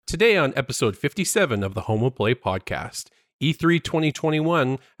Today on episode 57 of the Home of Play podcast, E3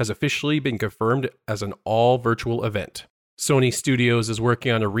 2021 has officially been confirmed as an all-virtual event. Sony Studios is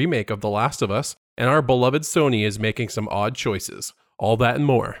working on a remake of The Last of Us, and our beloved Sony is making some odd choices. All that and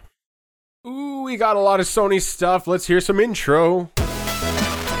more. Ooh, we got a lot of Sony stuff. Let's hear some intro.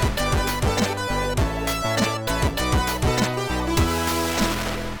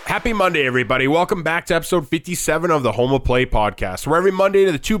 Happy Monday, everybody. Welcome back to episode 57 of the Home of Play podcast, where every Monday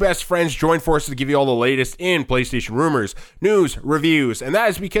the two best friends join forces to give you all the latest in PlayStation rumors, news, reviews, and that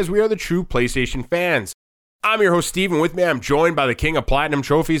is because we are the true PlayStation fans. I'm your host, Steve, and with me I'm joined by the king of platinum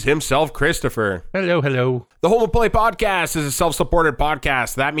trophies himself, Christopher. Hello, hello. The Home of Play podcast is a self-supported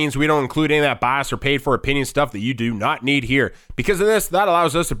podcast. That means we don't include any of that bias or paid-for opinion stuff that you do not need here. Because of this, that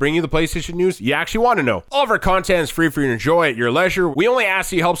allows us to bring you the PlayStation news you actually want to know. All of our content is free for you to enjoy at your leisure. We only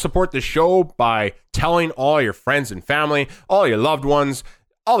ask that you help support the show by telling all your friends and family, all your loved ones,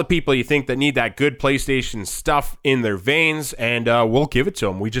 all the people you think that need that good PlayStation stuff in their veins, and we'll give it to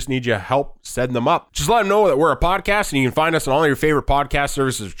them. We just need your help setting them up. Just let them know that we're a podcast, and you can find us on all your favorite podcast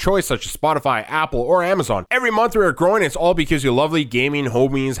services of choice, such as Spotify, Apple, or Amazon. Every month we are growing, and it's all because you lovely gaming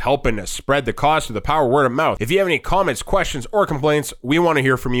homies helping us spread the cause through the power of word of mouth. If you have any comments, questions, or complaints, we want to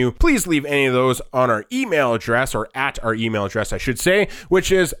hear from you. Please leave any of those on our email address, or at our email address, I should say,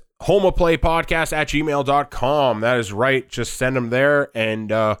 which is homeofplaypodcast@gmail.com. That is right. Just send them there,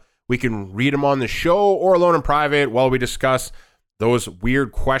 and we can read them on the show or alone in private while we discuss those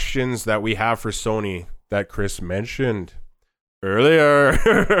weird questions that we have for Sony that Chris mentioned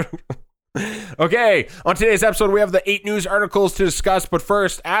earlier. Okay, on today's episode, we have the 8 news articles to discuss. But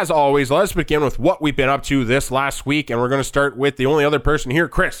first, as always, let's begin with what we've been up to this last week. And we're going to start with the only other person here,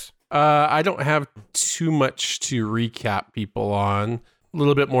 Chris. I don't have too much to recap people on. A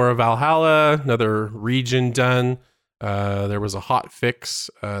little bit more of Valhalla, another region done. There was a hot fix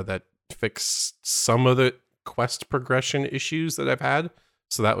that fixed some of the quest progression issues that I've had,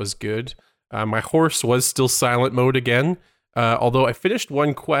 so that was good. My horse was still silent mode again, although I finished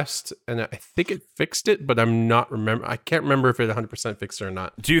one quest and I think it fixed it, but I can't remember if it 100% fixed it or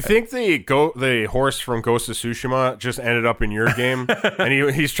not. Do you think the horse from Ghost of Tsushima just ended up in your game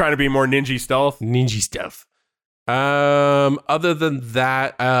and he's trying to be more ninja stealth? Ninja stealth. Other than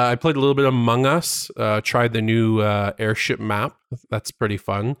that, I played a little bit of Among Us, tried the new airship map. That's pretty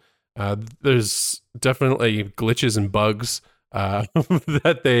fun. There's definitely glitches and bugs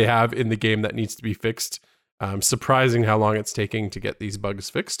that they have in the game that needs to be fixed. Surprising how long it's taking to get these bugs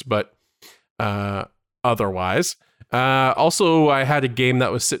fixed, but otherwise. Also, I had a game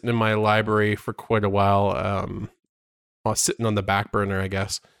that was sitting in my library for quite a while, sitting on the back burner, I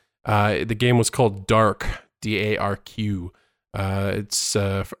guess. The game was called Dark. DARQ. It's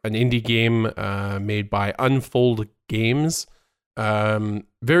an indie game made by Unfold Games.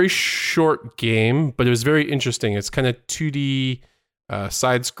 Very short game, but it was very interesting. It's kind of 2D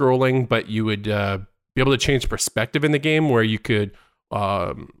side-scrolling, but you would be able to change perspective in the game where you could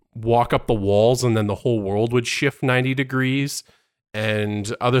walk up the walls and then the whole world would shift 90 degrees,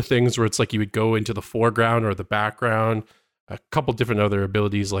 and other things where it's like you would go into the foreground or the background. A couple different other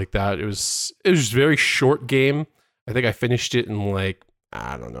abilities like that. It was a very short game. I think I finished it in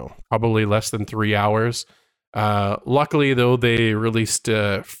probably less than 3 hours. Luckily, though, they released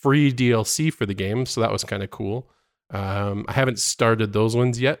a free DLC for the game, so that was kind of cool. I haven't started those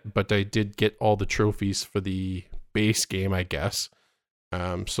ones yet, but I did get all the trophies for the base game, I guess.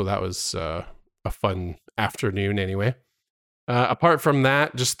 So that was a fun afternoon anyway. Apart from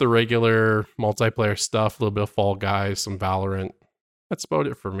that, just the regular multiplayer stuff, a little bit of Fall Guys, some Valorant. That's about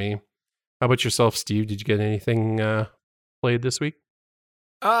it for me. How about yourself, Steve? Did you get anything played this week?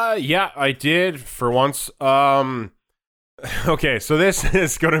 Yeah, I did for once. Okay, so this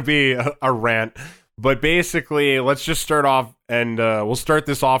is going to be a rant, but basically, let's just start off, and we'll start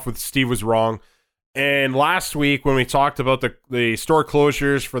this off with Steve was wrong. And last week, when we talked about the store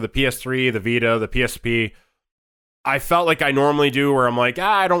closures for the PS3, the Vita, the PSP, I felt like I normally do, where I'm like,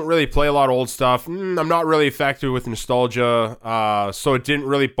 I don't really play a lot of old stuff. I'm not really affected with nostalgia, so it didn't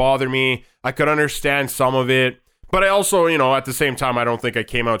really bother me. I could understand some of it, but I also, at the same time, I don't think I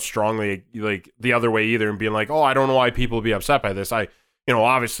came out strongly like the other way either, and being like, I don't know why people would be upset by this. I,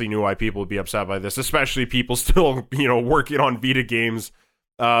 obviously knew why people would be upset by this, especially people still, working on Vita games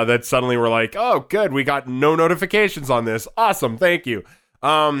that suddenly were like, oh, good, we got no notifications on this. Awesome, thank you.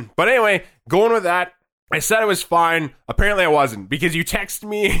 But anyway, going with that, I said it was fine. Apparently I wasn't, because you texted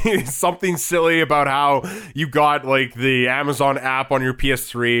me something silly about how you got like the Amazon app on your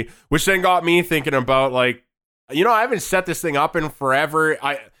PS3, which then got me thinking about like, I haven't set this thing up in forever.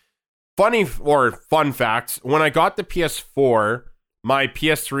 Fun fact, when I got the PS4, my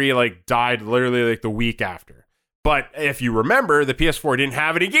PS3 like died literally like the week after. But if you remember, the PS4 didn't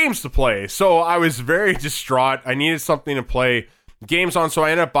have any games to play. So I was very distraught. I needed something to play games on. So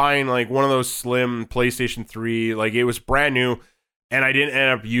I ended up buying like one of those slim PlayStation 3. Like it was brand new and I didn't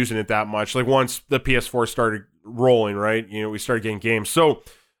end up using it that much. Like once the PS4 started rolling, right? You know, we started getting games. So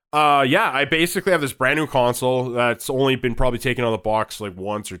yeah, I basically have this brand new console that's only been probably taken out of the box like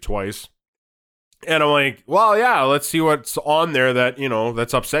once or twice. And I'm like, well, yeah, let's see what's on there that, you know,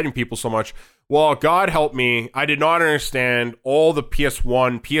 that's upsetting people so much. Well, God help me, I did not understand all the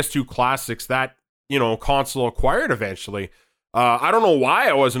PS1, PS2 classics that, you know, console acquired eventually. I don't know why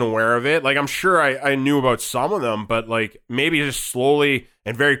I wasn't aware of it. Like, I'm sure I knew about some of them, but like maybe just slowly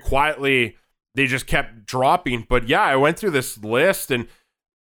and very quietly, they just kept dropping. But yeah, I went through this list and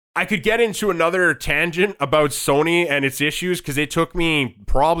I could get into another tangent about Sony and its issues because it took me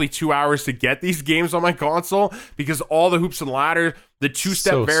probably 2 hours to get these games on my console because all the hoops and ladders, the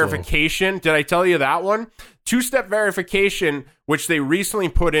two-step verification. Did I tell you that one? Two-step verification, which they recently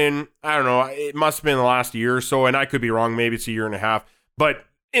put in, I don't know, it must have been the last year or so, and I could be wrong, maybe it's a year and a half. But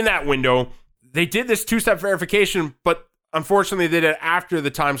in that window, they did this two-step verification, but unfortunately, they did it after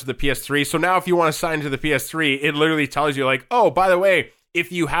the times of the PS3. So now if you want to sign into the PS3, it literally tells you like, oh, by the way, if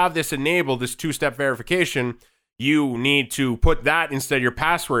you have this enabled, this two-step verification, you need to put that instead of your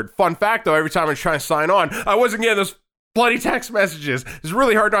password. Fun fact, though, every time I try to sign on, I wasn't getting those bloody text messages. It's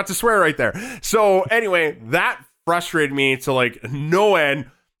really hard not to swear right there. So anyway, that frustrated me to like no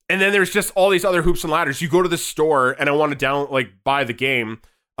end. And then there's just all these other hoops and ladders. You go to the store and I want to buy the game.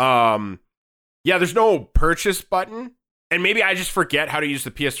 Yeah, there's no purchase button. And maybe I just forget how to use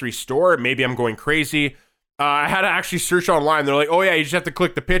the PS3 store. Maybe I'm going crazy. I had to actually search online. They're like, oh yeah, you just have to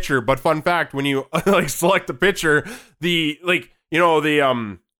click the picture. But fun fact, when you like select the picture, the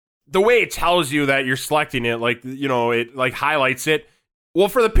way it tells you that you're selecting it, like, you know, it like highlights it. Well,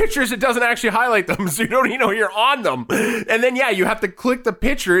 for the pictures, it doesn't actually highlight them, so you don't even know you're on them. And then, yeah, you have to click the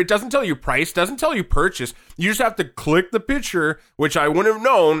picture. It doesn't tell you price, doesn't tell you purchase. You just have to click the picture, which I wouldn't have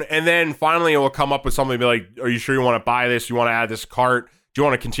known. And then finally, it will come up with something, be like, are you sure you want to buy this? You want to add this cart? Do you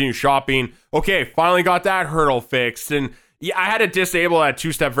want to continue shopping? Okay, finally got that hurdle fixed. And yeah, I had to disable that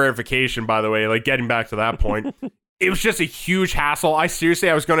two-step verification, by the way, like getting back to that point. It was just a huge hassle. I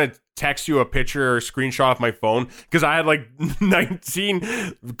was going to text you a picture or a screenshot of my phone because I had like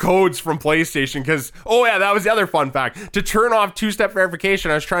 19 codes from PlayStation because, oh yeah, that was the other fun fact. To turn off two-step verification,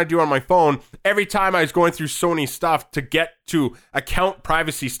 I was trying to do on my phone. Every time I was going through Sony stuff to get to account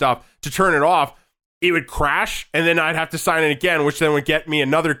privacy stuff to turn it off, it would crash, and then I'd have to sign in again, which then would get me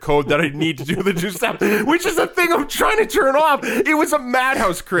another code that I'd need to do the two-step, which is the thing I'm trying to turn off. It was a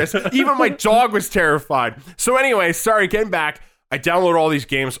madhouse, Chris. Even my dog was terrified. So anyway, sorry, getting back. I downloaded all these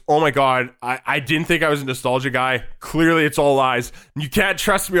games. Oh my God. I didn't think I was a nostalgia guy. Clearly, it's all lies. You can't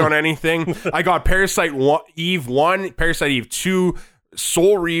trust me on anything. I got Parasite Eve 1, Parasite Eve 2,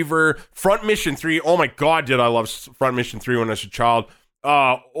 Soul Reaver, Front Mission 3. Oh my God, did I love Front Mission 3 when I was a child.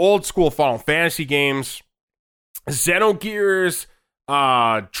 Old school Final Fantasy games, Xenogears,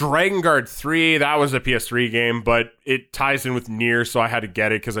 Dragon Guard 3, that was a PS3 game, but it ties in with Nier, so I had to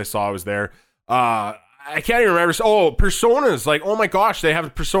get it because I saw it was there. I can't even remember. Oh, Personas, like, oh my gosh, they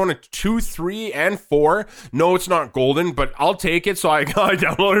have Persona 2, 3, and 4. No, it's not golden, but I'll take it, so I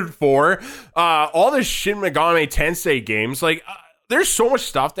downloaded 4. All the Shin Megami Tensei games, like, there's so much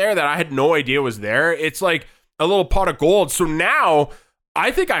stuff there that I had no idea was there. It's like a little pot of gold. So now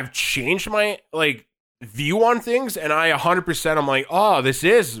I think I've changed my like view on things, and I 100% I'm like, oh, this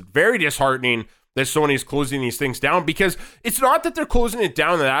is very disheartening that Sony's closing these things down, because it's not that they're closing it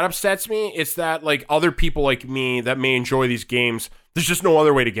down that upsets me. It's that like other people like me that may enjoy these games, there's just no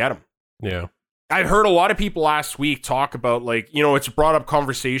other way to get them. Yeah. I heard a lot of people last week talk about like, you know, it's brought up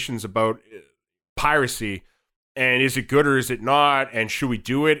conversations about piracy and is it good or is it not? And should we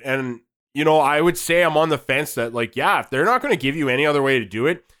do it? And you know, I would say I'm on the fence that, like, yeah, if they're not going to give you any other way to do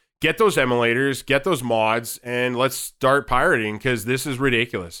it, get those emulators, get those mods, and let's start pirating, because this is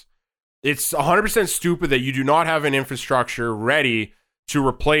ridiculous. It's 100% stupid that you do not have an infrastructure ready to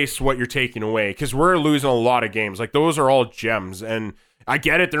replace what you're taking away, because we're losing a lot of games. Like, those are all gems, and I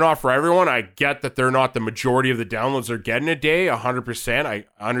get it, they're not for everyone. I get that they're not the majority of the downloads they're getting a day, 100%. I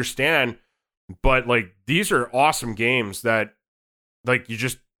understand, but, like, these are awesome games that, like, you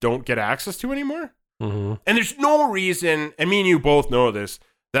just don't get access to anymore. Mm-hmm. And there's no reason, and me and you both know this,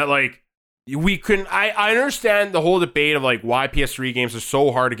 that like we couldn't, I understand the whole debate of like why PS3 games are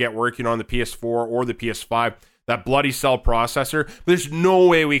so hard to get working on the PS4 or the PS5, that bloody cell processor, but there's no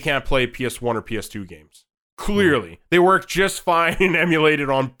way we can't play PS1 or PS2 games. Clearly. They work just fine emulated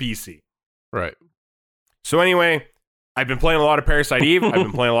on PC. Right. So anyway, I've been playing a lot of Parasite Eve. I've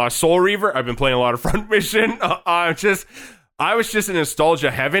been playing a lot of Soul Reaver. I've been playing a lot of Front Mission. I was just in nostalgia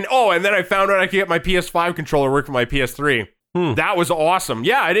heaven. Oh, and then I found out I could get my PS5 controller work for my PS3. That was awesome.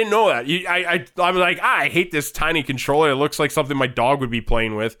 Yeah, I didn't know that. I'm like, I hate this tiny controller. It looks like something my dog would be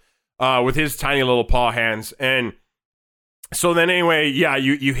playing with his tiny little paw hands. And so then anyway, yeah,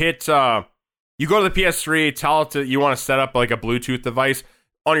 you hit, you go to the PS3, tell it you want to set up like a Bluetooth device.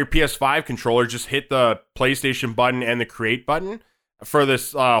 On your PS5 controller, just hit the PlayStation button and the create button for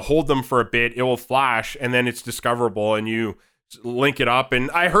this, hold them for a bit, it will flash, and then it's discoverable, and you link it up.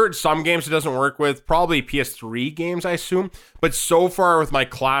 And I heard some games it doesn't work with, probably PS3 games, I assume, but so far with my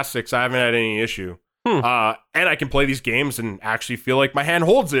classics, I haven't had any issue. And I can play these games and actually feel like my hand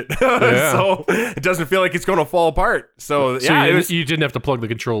holds it. So it doesn't feel like it's going to fall apart. So yeah, you didn't have to plug the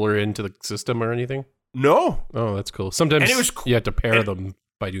controller into the system or anything? No. Oh, that's cool. Sometimes you have to pair them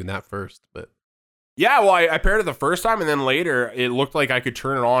by doing that first, but yeah, well, I paired it the first time, and then later it looked like I could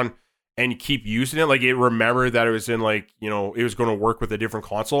turn it on and keep using it. Like it remembered that it was in like, you know, it was going to work with a different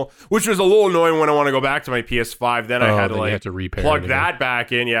console, which was a little annoying when I want to go back to my PS5. Then I had to like plug that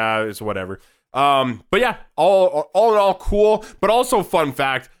back in. Yeah, it's whatever. But yeah, all in all cool. But also fun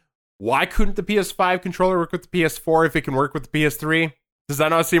fact, why couldn't the PS5 controller work with the PS4 if it can work with the PS3? Does that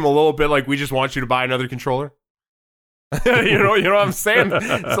not seem a little bit like we just want you to buy another controller? you know what I'm saying?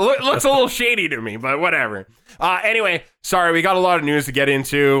 So it looks a little shady to me, but whatever. Anyway, sorry, we got a lot of news to get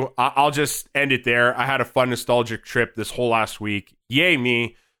into. I'll just end it there. I had a fun nostalgic trip this whole last week. Yay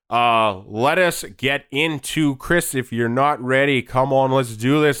me. Let us get into, Chris, if you're not ready, come on, let's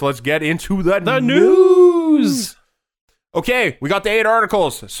do this. Let's get into the news. Okay, we got the 8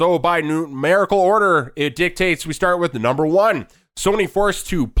 articles. So by numerical order, it dictates we start with the number 1. Sony forced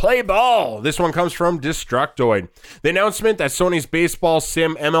to play ball. This one comes from Destructoid. The announcement that Sony's baseball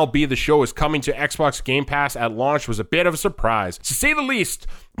sim MLB The Show is coming to Xbox Game Pass at launch was a bit of a surprise, to say the least.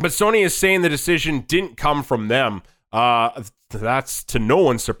 But Sony is saying the decision didn't come from them. That's to no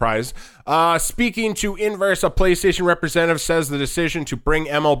one's surprise. Speaking to Inverse, a PlayStation representative says the decision to bring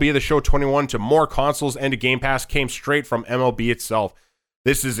MLB The Show 21 to more consoles and to Game Pass came straight from MLB itself.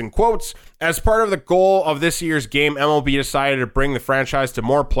 This is in quotes. As part of the goal of this year's game, MLB decided to bring the franchise to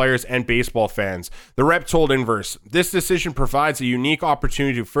more players and baseball fans. The rep told Inverse, this decision provides a unique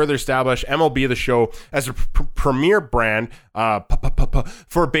opportunity to further establish MLB The Show as a premier brand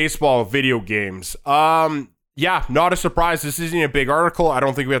for baseball video games. Yeah, not a surprise. This isn't a big article. I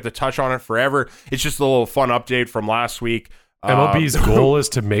don't think we have to touch on it forever. It's just a little fun update from last week. MLB's goal is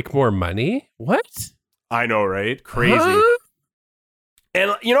to make more money? What? I know, right? Crazy.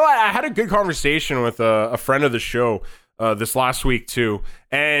 And, you know, I had a good conversation with a friend of the show this last week, too.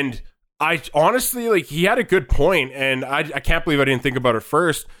 And I honestly, like, he had a good point, and I can't believe I didn't think about it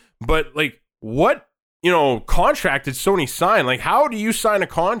first. But, like, what, you know, contract did Sony sign? Like, how do you sign a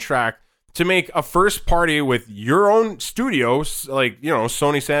contract to make a first party with your own studios, like, you know,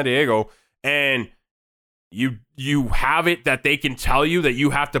 Sony San Diego, and you have it that they can tell you that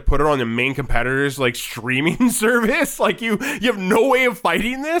you have to put it on the main competitor's like streaming service? Like you have no way of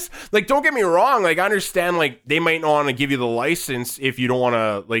fighting this? Like, don't get me wrong, like I understand like they might not want to give you the license if you don't want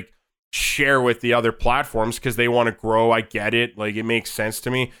to like share with the other platforms because they want to grow. I get it, like it makes sense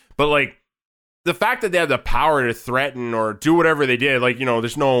to me. But like the fact that they have the power to threaten or do whatever they did, like, you know,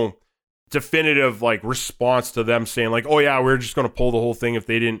 there's no definitive like response to them saying like, oh yeah, we're just going to pull the whole thing if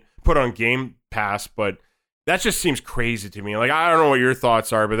they didn't put on Game Pass. But that just seems crazy to me. Like, I don't know what your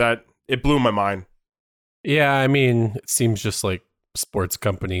thoughts are, but it blew my mind. Yeah, I mean, it seems just like sports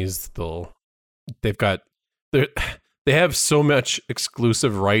companies, they have so much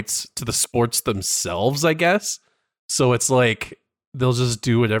exclusive rights to the sports themselves, I guess. So it's like they'll just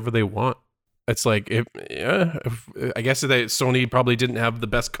do whatever they want. It's like I guess that Sony probably didn't have the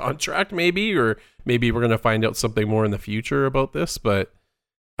best contract, maybe, or maybe we're gonna find out something more in the future about this. But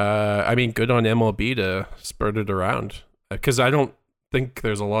I mean, good on MLB to spurt it around, because I don't think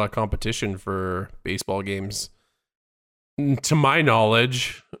there's a lot of competition for baseball games. To my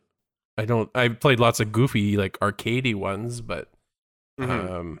knowledge, I've played lots of goofy, like arcadey ones, but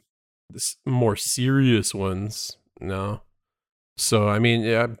this more serious ones, no. So, I mean,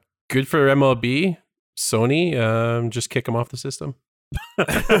 yeah, good for MLB. Sony, just kick them off the system.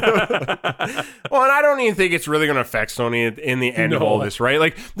 Well, and I don't even think it's really going to affect Sony in the end of all this, right?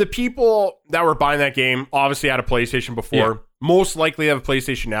 Like, the people that were buying that game obviously had a PlayStation before, most likely have a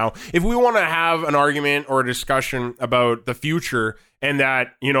PlayStation now. If we want to have an argument or a discussion about the future and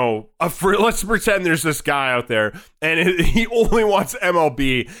that, you know, let's pretend there's this guy out there and he only wants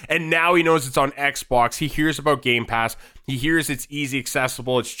MLB and now he knows it's on Xbox. He hears about Game Pass. He hears it's easy,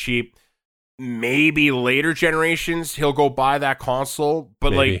 accessible, it's cheap. maybe later generations he'll go buy that console.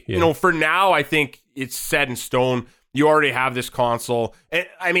 But Maybe, yeah. for now, I think it's set in stone. You already have this console. And,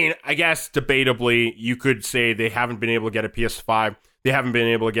 I mean, I guess debatably, you could say they haven't been able to get a PS5. They haven't been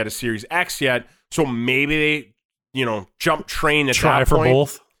able to get a Series X yet. So maybe they, jump train at Try that for point.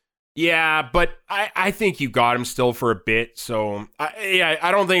 both. Yeah, but I think you got him still for a bit. So,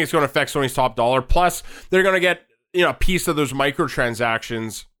 I don't think it's going to affect Sony's top dollar. Plus, they're going to get a piece of those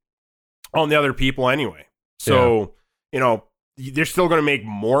microtransactions on the other people anyway. So, they're still going to make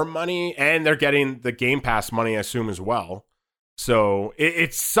more money, and they're getting the Game Pass money, I assume, as well. So,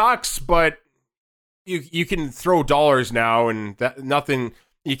 it sucks, but you can throw dollars now, and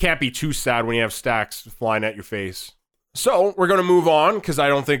you can't be too sad when you have stacks flying at your face. So, we're going to move on, because I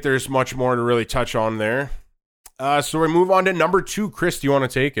don't think there's much more to really touch on there. So, we move on to number 2. Chris, do you want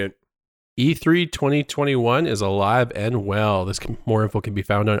to take it? E3 2021 is alive and well. More info can be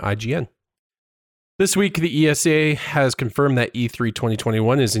found on IGN. This week, the ESA has confirmed that E3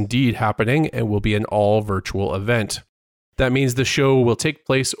 2021 is indeed happening and will be an all-virtual event. That means the show will take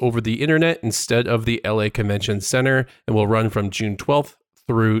place over the internet instead of the LA Convention Center and will run from June 12th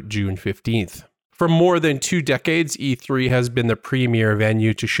through June 15th. For more than 2 decades, E3 has been the premier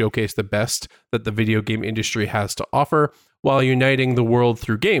venue to showcase the best that the video game industry has to offer while uniting the world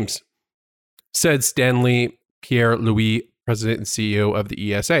through games, said Stanley Pierre-Louis, president and CEO of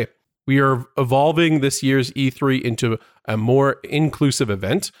the ESA. We are evolving this year's E3 into a more inclusive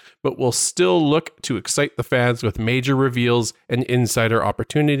event, but we'll still look to excite the fans with major reveals and insider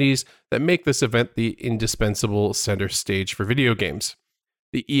opportunities that make this event the indispensable center stage for video games.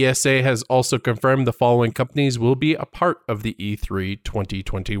 The ESA has also confirmed the following companies will be a part of the E3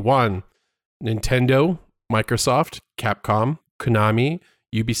 2021: Nintendo, Microsoft, Capcom, Konami,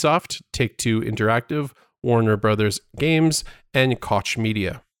 Ubisoft, Take-Two Interactive, Warner Brothers Games, and Koch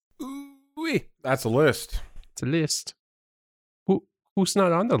Media. Ooh, that's a list. It's a list. Who's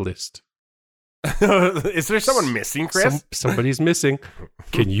not on the list? Is there someone missing, Chris? Somebody's missing.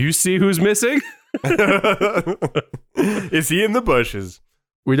 Can you see who's missing? Is he in the bushes?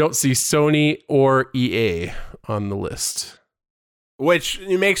 We don't see Sony or EA on the list. Which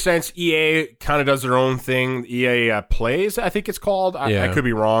it makes sense. EA kind of does their own thing. EA Plays, I think it's called. I could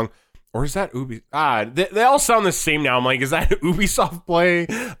be wrong. Or is that Ubi? They all sound the same now. I'm like, is that Ubisoft Play?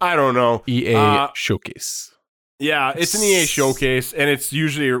 I don't know. EA Showcase. Yeah, it's an EA Showcase, and it's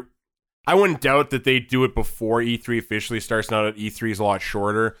usually... I wouldn't doubt that they do it before E3 officially starts, now that E3 is a lot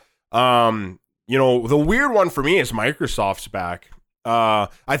shorter. The weird one for me is Microsoft's back.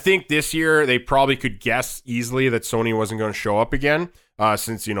 I think this year they probably could guess easily that Sony wasn't going to show up again,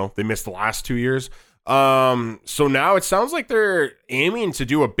 since, they missed the last 2 years. So now it sounds like they're aiming to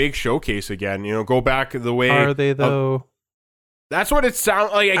do a big showcase again, go back the way... Are they, though? That's what it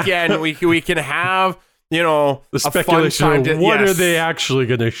sounds like. Again, we can have, the speculation a fun of time what are they actually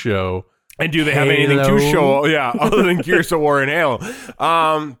going to show? And do they have anything to show? Yeah, other than Gears of War and Halo.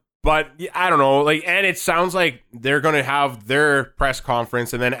 But I don't know, and it sounds like they're going to have their press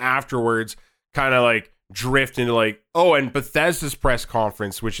conference, and then afterwards kind of drift into and Bethesda's press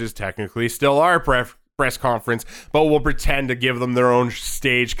conference, which is technically still our press conference, but we'll pretend to give them their own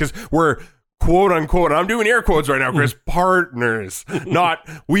stage because we're quote unquote, I'm doing air quotes right now, Chris, partners, not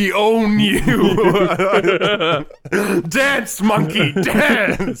we own you. Dance, monkey,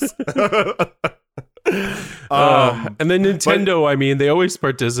 dance. And then Nintendo, they always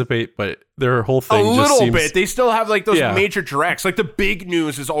participate, but their whole thing a just little seems... bit. They still have those major directs. The big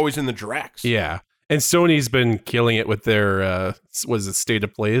news is always in the directs. Yeah. And Sony's been killing it with their State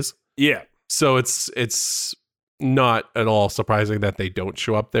of Plays. Yeah. So it's not at all surprising that they don't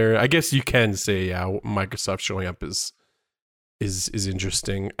show up there. I guess you can say, Microsoft showing up is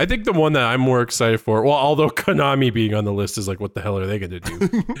interesting. I think the one that I'm more excited for, well, although Konami being on the list is what the hell are they going to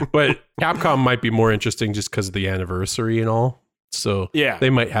do? But Capcom might be more interesting just because of the anniversary and all. So they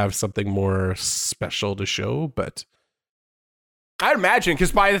might have something more special to show, but I'd imagine,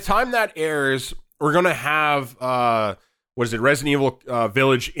 because by the time that airs, we're going to have, Resident Evil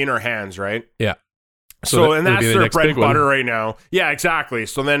Village in our hands, right? Yeah. So and that's their bread and butter right now. Yeah, exactly.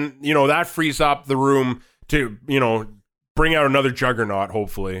 So then, that frees up the room to, bring out another juggernaut,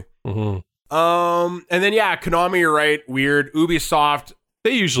 hopefully. Mm-hmm. And then, Konami, you're right. Weird. Ubisoft.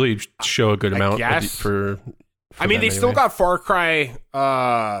 They usually show a good amount for they still got Far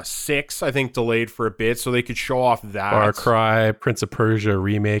Cry 6, I think, delayed for a bit, so they could show off that. Far Cry, Prince of Persia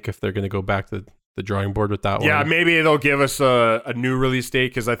remake, if they're going to go back to the drawing board with that one. Yeah, maybe they'll give us a new release date,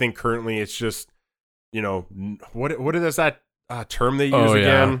 because I think currently it's just, what is that term they use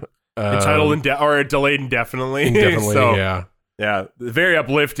again? Entitled or delayed indefinitely. Indefinitely, so, yeah, very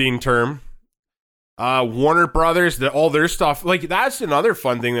uplifting term. Warner Brothers, all their stuff. Like, that's another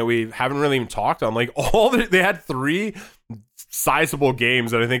fun thing that we haven't really even talked on. Like, they had 3 sizable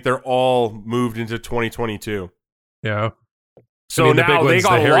games that I think they're all moved into 2022. Yeah. So I mean, now they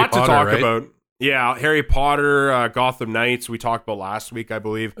got a lot to talk right? about. Yeah, Harry Potter, Gotham Knights, we talked about last week, I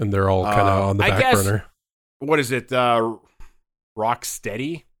believe. And they're all kind of on the back burner. What is it?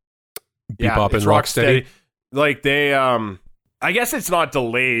 Rocksteady? Bebop and Rocksteady. Like, they, I guess it's not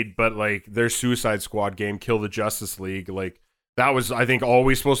delayed, but like their Suicide Squad game, Kill the Justice League, like that was, I think,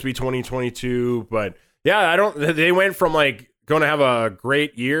 always supposed to be 2022. But yeah, they went from like going to have a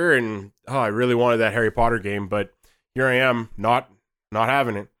great year and, I really wanted that Harry Potter game, but here I am not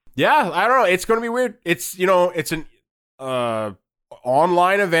having it. Yeah, I don't know. It's going to be weird. It's, it's an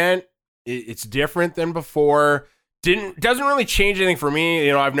online event. It's different than before. Doesn't really change anything for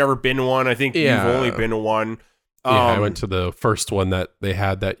me. I've never been to one. I think you've only been to one. I went to the first one that they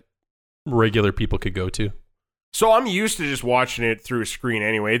had that regular people could go to. So I'm used to just watching it through a screen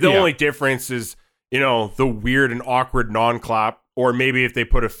anyway. The only difference is, the weird and awkward non-clap, or maybe if they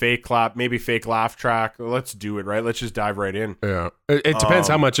put a fake clap, maybe fake laugh track. Let's do it, right? Let's just dive right in. Yeah. It depends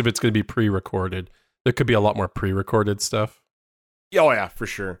how much of it's going to be pre-recorded. There could be a lot more pre-recorded stuff. Oh, yeah, for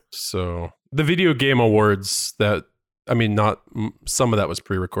sure. So the video game awards not some of that was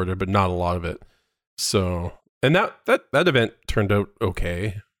pre-recorded, but not a lot of it. So... And that event turned out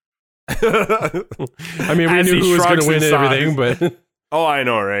okay. I mean, we knew who was going to win everything, but... Oh, I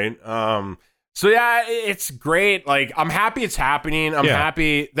know, right? So yeah, it's great. Like, I'm happy it's happening. I'm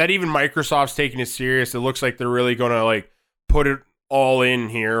happy that even Microsoft's taking it serious. It looks like they're really going to like put it all in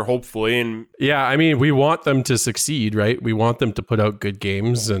here, hopefully. And yeah, I mean, we want them to succeed, right? We want them to put out good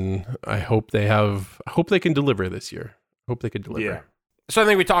games, and I hope they can deliver this year. I hope they can deliver. Yeah. So I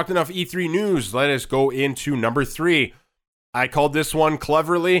think we talked enough E3 news. Let us go into number 3. I called this one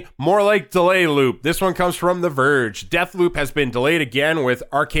cleverly, more like delay loop. This one comes from The Verge. Deathloop has been delayed again, with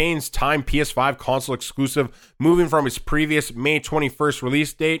Arcane's timed PS5 console exclusive moving from its previous May 21st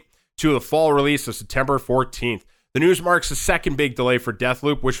release date to the fall release of September 14th. The news marks the second big delay for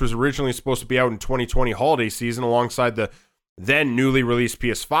Deathloop, which was originally supposed to be out in 2020 holiday season alongside the then newly released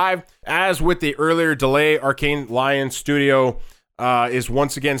PS5. As with the earlier delay, Arcane Lion Studio is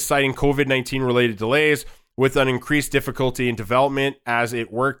once again citing COVID-19 related delays, with an increased difficulty in development as it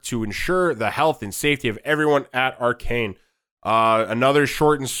worked to ensure the health and safety of everyone at Arcane. Another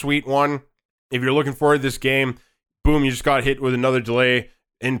short and sweet one. If you're looking forward to this game, boom, you just got hit with another delay.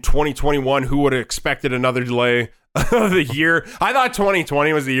 In 2021, who would have expected another delay of the year? I thought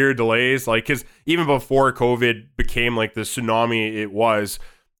 2020 was the year of delays, like, because even before COVID became like the tsunami it was,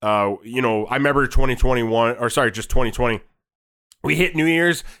 I remember 2020. We hit New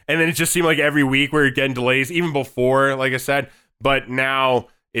Year's, and then it just seemed like every week we were getting delays, even before, like I said. But now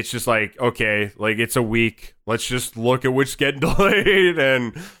it's just like, okay, like it's a week. Let's just look at which's getting delayed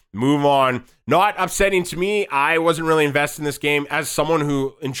and move on. Not upsetting to me. I wasn't really invested in this game. As someone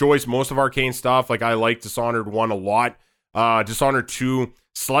who enjoys most of Arcane stuff, like I like Dishonored 1 a lot. Dishonored 2,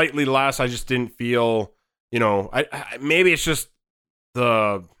 slightly less. I just didn't feel, maybe it's just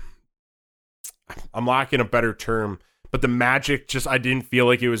I'm lacking a better term. But the magic I didn't feel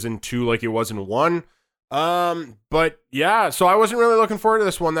like it was in 2 like it was in 1. But yeah, so I wasn't really looking forward to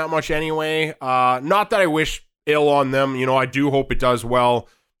this one that much anyway. Not that I wish ill on them. I do hope it does well.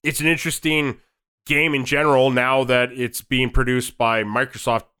 It's an interesting game in general now that it's being produced by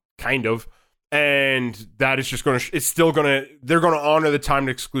Microsoft, kind of. And that is just they're going to honor the timed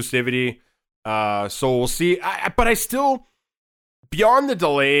exclusivity. So we'll see. But I still, beyond the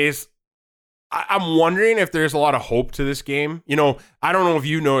delays, I'm wondering if there's a lot of hope to this game. I don't know if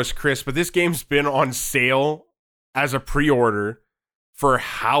you noticed, Chris, but this game's been on sale as a pre-order for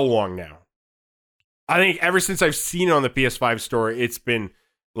how long now? I think ever since I've seen it on the PS5 store, it's been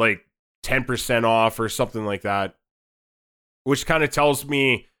like 10% off or something like that, which kind of tells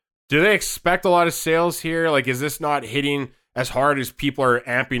me, do they expect a lot of sales here? Like, is this not hitting as hard as people are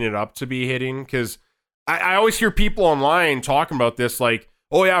amping it up to be hitting? Because I always hear people online talking about this, like,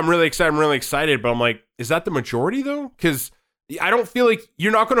 oh yeah, I'm really excited. But I'm like, is that the majority though? Because I don't feel like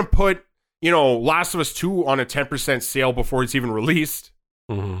you're not going to put, Last of Us 2 on a 10% sale before it's even released.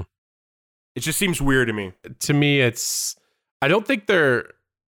 Mm-hmm. It just seems weird to me. To me, I don't think they're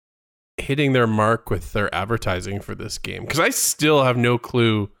hitting their mark with their advertising for this game, because I still have no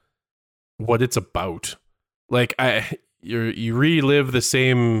clue what it's about. Like, you relive the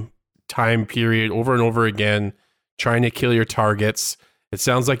same time period over and over again, trying to kill your targets. It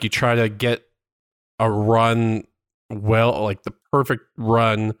sounds like you try to get a run like the perfect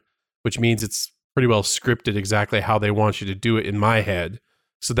run, which means it's pretty well scripted exactly how they want you to do it in my head,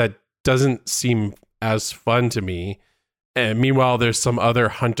 so that doesn't seem as fun to me. And meanwhile, there's some other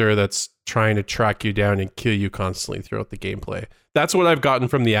hunter that's trying to track you down and kill you constantly throughout the gameplay. That's what I've gotten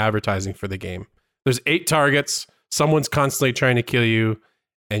from the advertising for the game. There's 8 targets. Someone's constantly trying to kill you,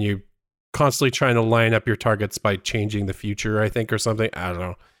 and you're constantly trying to line up your targets by changing the future, I think, or something. I don't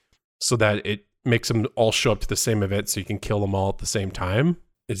know. So that it makes them all show up to the same event so you can kill them all at the same time.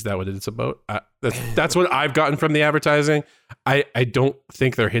 Is that what it's about? That's what I've gotten from the advertising. I don't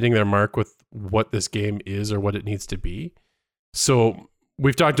think they're hitting their mark with what this game is or what it needs to be. So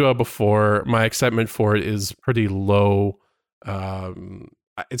we've talked about before, my excitement for it is pretty low.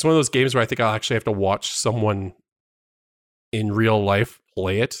 It's one of those games where I think I'll actually have to watch someone in real life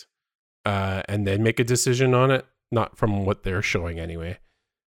play it and then make a decision on it, not from what they're showing anyway.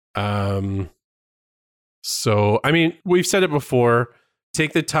 So, I mean, we've said it before.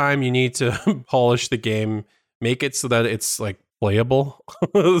 Take the time you need to polish the game, make it so that it's like playable.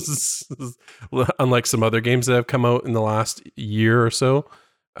 Unlike some other games that have come out in the last year or so.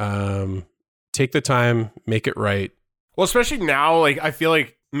 Take the time, make it right. Well, especially now, like I feel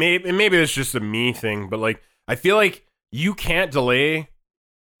like maybe it's just a me thing, but like I feel like you can't delay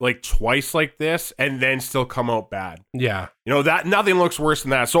like twice like this and then still come out bad. Yeah. You know, that nothing looks worse than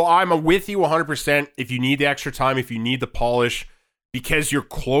that. So I'm with you 100% if you need the extra time, if you need the polish because you're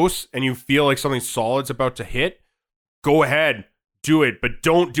close and you feel like something solid's about to hit, go ahead, do it, but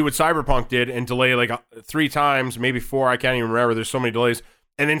don't do what Cyberpunk did and delay like 3 times, maybe 4, I can't even remember. There's so many delays,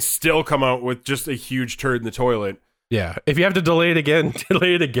 and then still come out with just a huge turd in the toilet. Yeah. If you have to delay it again,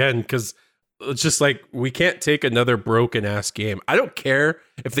 delay it again, because it's just like, we can't take another broken ass game. I don't care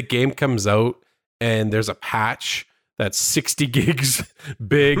if the game comes out and there's a patch that's 60 gigs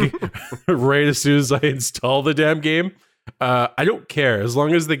big right as soon as I install the damn game. I don't care as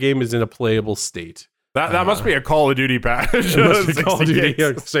long as the game is in a playable state. That must be a Call of Duty patch. Call of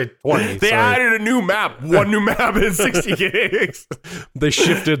Duty, say 20. They added a new map. One new map is 60 gigs. They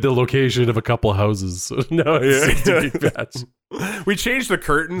shifted the location of a couple houses. So now it's 60 gig patch. We changed the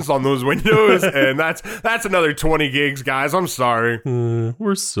curtains on those windows, and that's another 20 gigs, guys. I'm sorry.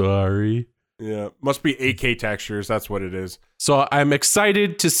 We're sorry. Yeah, must be 8K textures. That's what it is. So I'm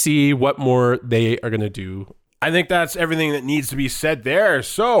excited to see what more they are going to do. I think that's everything that needs to be said there.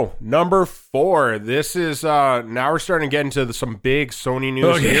 So, number 4. This is, now we're starting to get into some big Sony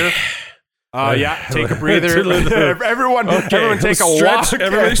news here. Yeah, take a breather. everyone take a walk.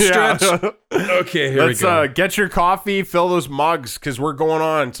 Everybody stretch. Okay, here we go. Let's get your coffee, fill those mugs, because we're going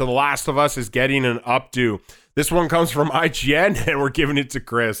on to The Last of Us is getting an updo. This one comes from IGN, and we're giving it to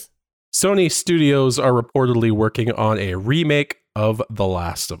Chris. Sony Studios are reportedly working on a remake of The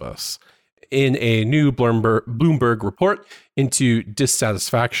Last of Us. In a new Bloomberg report into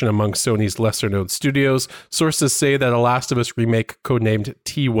dissatisfaction among Sony's lesser-known studios, sources say that a Last of Us remake codenamed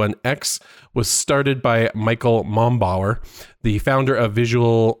T1X was started by Michael Mombauer, the founder of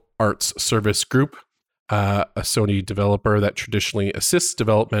Visual Arts Service Group, a Sony developer that traditionally assists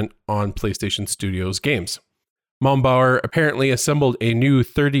development on PlayStation Studios games. Mombauer apparently assembled a new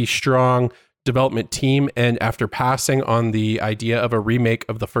 30-strong development team, and after passing on the idea of a remake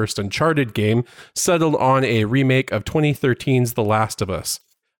of the first Uncharted game, settled on a remake of 2013's The Last of Us.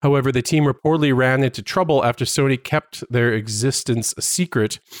 However, the team reportedly ran into trouble after Sony kept their existence a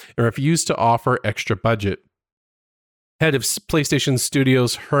secret and refused to offer extra budget. Head of PlayStation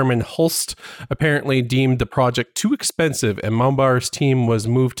Studios Herman Hulst apparently deemed the project too expensive, and Mombauer's team was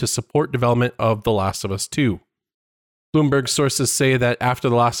moved to support development of The Last of Us 2. Bloomberg sources say that after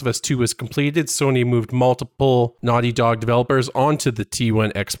The Last of Us 2 was completed, Sony moved multiple Naughty Dog developers onto the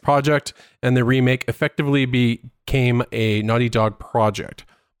T1X project, and the remake effectively became a Naughty Dog project.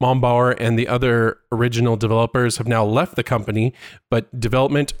 Mombauer and the other original developers have now left the company, but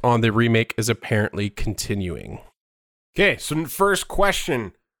development on the remake is apparently continuing. Okay, so first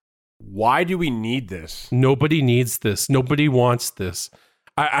question, why do we need this? Nobody needs this. Nobody wants this.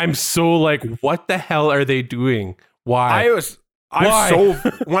 I'm so like, what the hell are they doing? Why?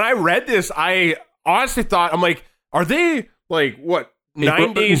 When I read this, I honestly thought, I'm like, are they like, what,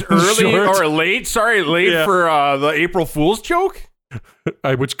 9 days early or late? Sorry, late for the April Fool's joke?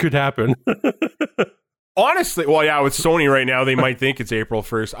 Which could happen. Honestly, well, yeah, with Sony right now, they might think it's April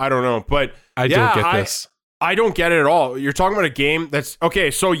 1st. I don't know, but I don't get this. I don't get it at all. You're talking about a game that's,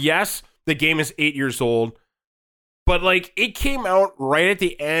 okay, so yes, the game is 8 years old, but like it came out right at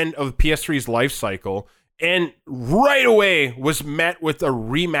the end of PS3's life cycle. And right away was met with a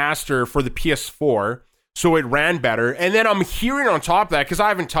remaster for the PS4, so it ran better. And then I'm hearing on top of that, because I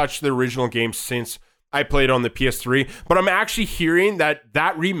haven't touched the original game since I played on the PS3, but I'm actually hearing that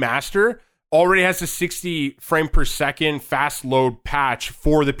remaster already has a 60 frame per second fast load patch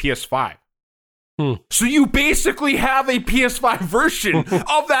for the PS5. So you basically have a PS5 version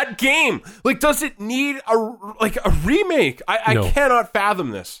of that game. Like, does it need a remake? I cannot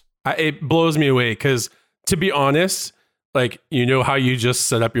fathom this. It blows me away because, to be honest, like, you know how you just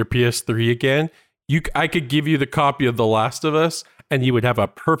set up your PS3 again? I could give you the copy of The Last of Us, and you would have a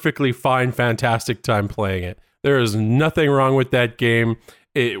perfectly fine, fantastic time playing it. There is nothing wrong with that game.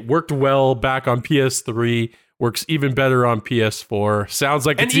 It worked well back on PS3. Works even better on PS4. Sounds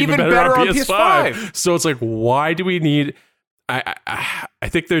like it's even better on PS5. So it's like, why do we need? I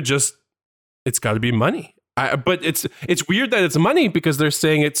think they're just. It's got to be money. But it's weird that it's money because they're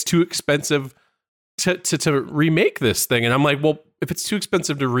saying it's too expensive to remake this thing, and I'm like, well, if it's too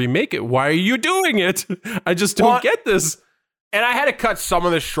expensive to remake it, why are you doing it? I just don't get this. And I had to cut some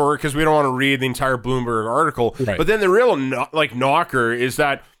of this short because we don't want to read the entire Bloomberg article. Right. But then the real knocker is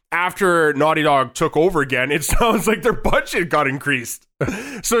that. After Naughty Dog took over again, it sounds like their budget got increased.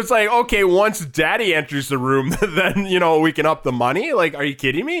 So it's like, okay, once Daddy enters the room, then, we can up the money? Like, are you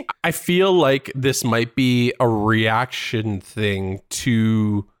kidding me? I feel like this might be a reaction thing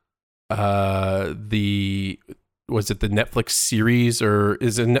to the Netflix series, or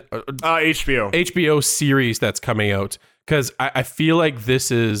is it HBO series that's coming out? Because I feel like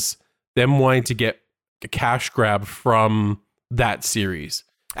this is them wanting to get a cash grab from that series.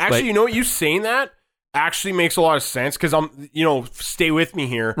 Actually, you know what? You saying that actually makes a lot of sense because stay with me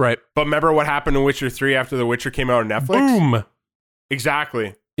here. Right. But remember what happened to Witcher 3 after The Witcher came out on Netflix? Boom.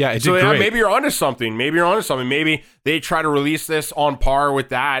 Exactly. Yeah, it did great. Maybe you're onto something. Maybe they try to release this on par with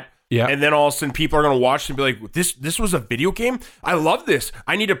that. Yeah. And then all of a sudden people are going to watch it and be like, this was a video game? I love this.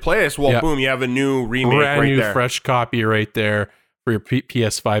 I need to play this. Well, boom, you have a new remake brand new, fresh copy right there for your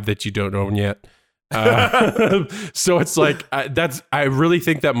PS5 that you don't own yet. So it's like I really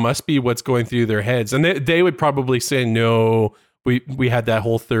think that must be what's going through their heads, and they would probably say no. We had that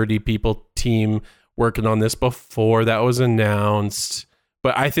whole 30 people team working on this before that was announced.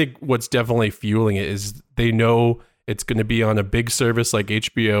 But I think what's definitely fueling it is they know it's going to be on a big service like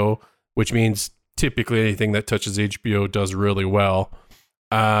HBO, which means typically anything that touches HBO does really well.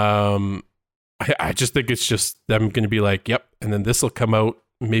 I just think it's just them going to be like, yep, and then this will come out.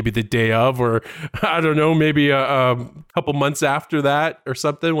 Maybe the day of, or I don't know, maybe a couple months after that or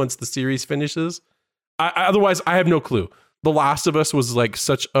something once the series finishes. Otherwise, I have no clue. The Last of Us was like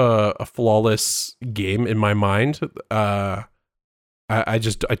such a flawless game in my mind. I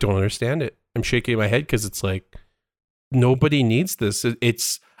don't understand it. I'm shaking my head because it's like, nobody needs this.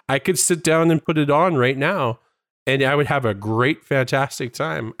 I could sit down and put it on right now and I would have a great, fantastic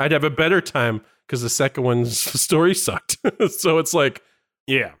time. I'd have a better time because the second one's story sucked. So it's like,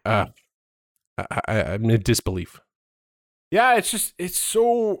 yeah. I'm in disbelief. Yeah, it's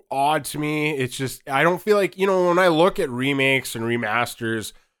so odd to me. It's just, I don't feel like, when I look at remakes and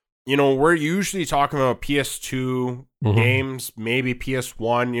remasters, we're usually talking about PS2 games, maybe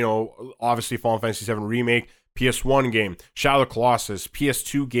PS1, obviously Final Fantasy 7 Remake, PS1 game, Shadow of the Colossus,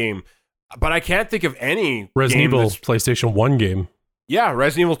 PS2 game. But I can't think of any Resident Evil PlayStation 1 game. Yeah,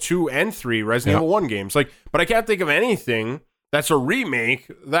 Resident Evil 2 and 3, Resident Evil 1 games. But I can't think of anything that's a remake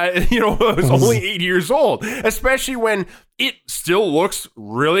that, was only 8 years old, especially when it still looks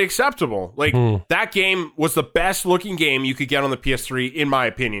really acceptable. That game was the best looking game you could get on the PS3, in my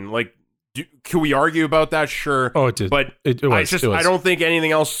opinion. Can we argue about that? Sure. Oh, it did. But it was. I don't think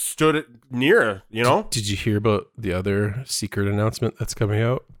anything else stood near, Did you hear about the other secret announcement that's coming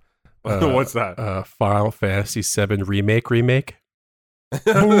out? What's that? Final Fantasy 7 remake.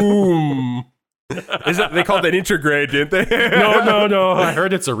 Boom. They called that Intergrade, didn't they? No. I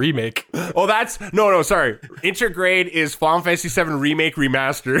heard it's a remake. Oh, sorry. Intergrade is Final Fantasy 7 Remake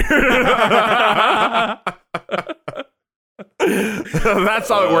Remaster. That's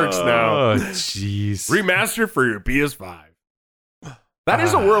how it works now. Oh, jeez. Remaster for your PS5. That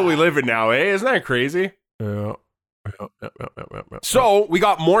is the world we live in now, eh? Isn't that crazy? Yeah. So we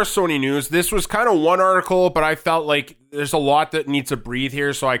got more Sony news. This was kind of one article, but I felt like there's a lot that needs to breathe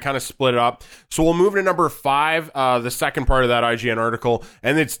here, so I kind of split it up. So we'll move to number 5, the second part of that IGN article,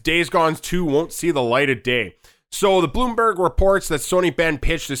 and it's Days Gone 2 won't see the light of day. So the Bloomberg reports that Sony Bend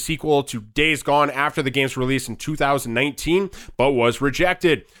pitched a sequel to Days Gone after the game's release in 2019, but was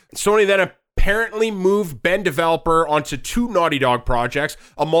rejected. Sony then apparently moved Bend developer onto 2 Naughty Dog projects,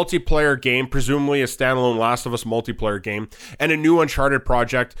 a multiplayer game, presumably a standalone Last of Us multiplayer game, and a new Uncharted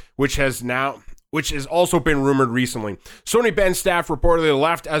project, which has also been rumored recently. Sony Bend staff reportedly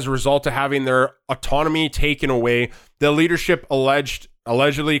left as a result of having their autonomy taken away. The leadership alleged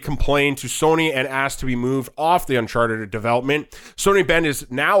allegedly complained to Sony and asked to be moved off the Uncharted development. Sony Bend is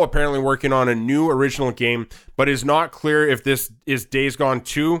now apparently working on a new original game, but is not clear if this is Days Gone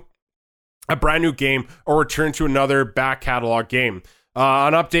 2, a brand new game, or return to another back catalog game.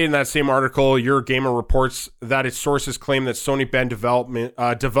 An update in that same article, Eurogamer reports that its sources claim that Sony Bend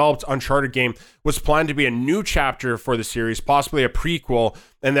developed Uncharted game was planned to be a new chapter for the series, possibly a prequel,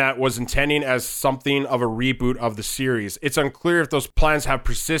 and that was intending as something of a reboot of the series. It's unclear if those plans have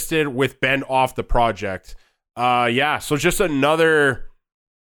persisted with Bend off the project. So just another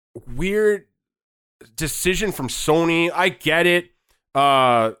weird decision from Sony. I get it.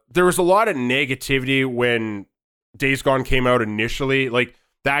 There was a lot of negativity when Days Gone came out initially. Like,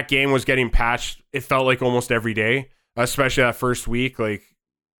 that game was getting patched, it felt like almost every day, especially that first week. Like,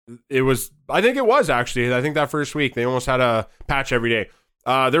 I think that first week they almost had a patch every day.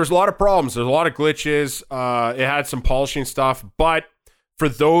 There was a lot of problems, there's a lot of glitches, it had some polishing stuff, but for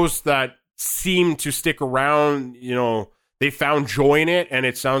those that seem to stick around, they found joy in it, and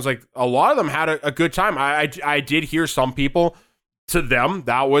it sounds like a lot of them had a good time. I did hear some people, to them,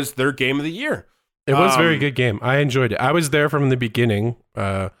 that was their game of the year. It was a very good game. I enjoyed it. I was there from the beginning,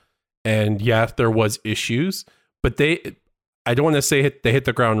 and yes, there was issues, but I don't want to say they hit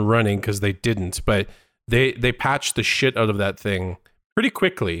the ground running, because they didn't, but they patched the shit out of that thing pretty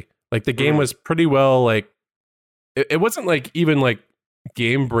quickly. Like, the game was pretty well, like, it wasn't like even like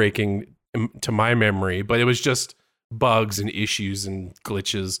game breaking to my memory, but it was just bugs and issues and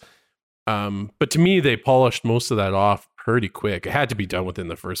glitches. But to me, they polished most of that off pretty quick. It had to be done within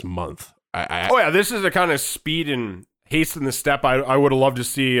the first month. This is the kind of speed and haste in the step I would have loved to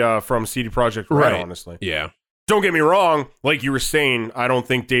see from CD Projekt Red, honestly. Yeah. Don't get me wrong, like you were saying, I don't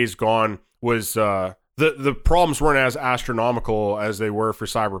think Days Gone was the problems weren't as astronomical as they were for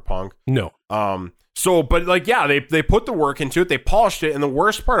Cyberpunk. No. They put the work into it, they polished it, and the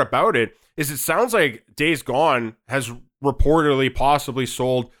worst part about it is it sounds like Days Gone has reportedly possibly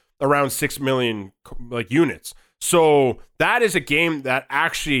sold around 6 million units. So that is a game that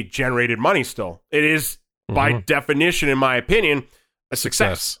actually generated money still. It is, by definition, in my opinion, a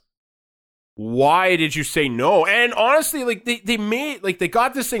success. Why did you say no? And honestly, like, they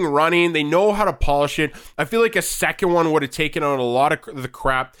got this thing running. They know how to polish it. I feel like a second one would have taken out a lot of the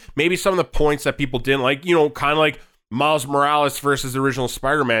crap. Maybe some of the points that people didn't like, kind of like Miles Morales versus the original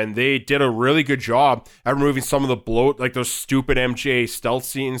Spider-Man. They did a really good job at removing some of the bloat, like those stupid MJ stealth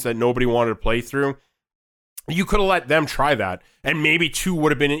scenes that nobody wanted to play through. You could have let them try that, and maybe 2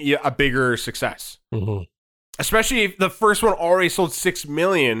 would have been a bigger success. Especially if the first one already sold 6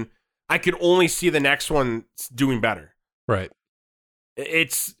 million, I could only see the next one doing better. Right.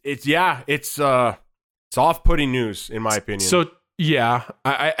 It's off-putting news, in my opinion. So, yeah,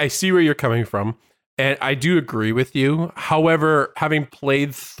 I see where you're coming from, and I do agree with you. However, having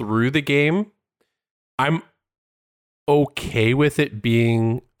played through the game, I'm okay with it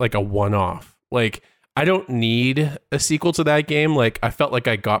being like a one-off. Like, I don't need a sequel to that game. Like, I felt like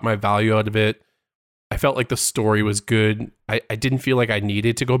I got my value out of it. I felt like the story was good. I didn't feel like I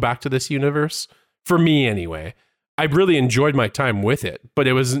needed to go back to this universe. For me, anyway. I really enjoyed my time with it, but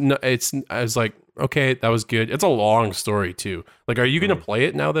I was like, okay, that was good. It's a long story, too. Like, are you going to play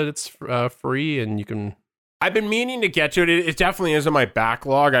it now that it's free and you can... I've been meaning to get to it. It definitely is in my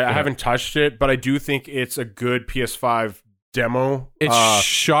backlog. I haven't touched it, but I do think it's a good PS5 demo. It's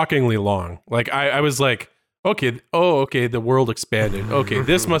shockingly long. Like, I was like, okay, the world expanded. Okay,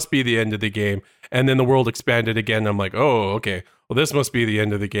 this must be the end of the game. And then the world expanded again. I'm like, oh, okay, well, this must be the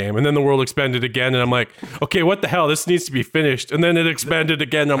end of the game. And then the world expanded again. And I'm like, okay, what the hell? This needs to be finished. And then it expanded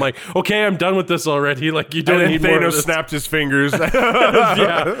again. And I'm like, okay, I'm done with this already. Like, you don't need more of this. Thanos snapped his fingers.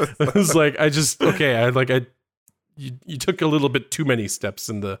 Yeah. I was like, you took a little bit too many steps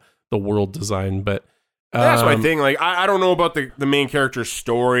in the world design, but that's my thing. Like, I don't know about the main character's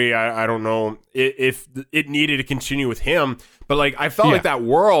story. I don't know if it needed to continue with him, but like, I felt like that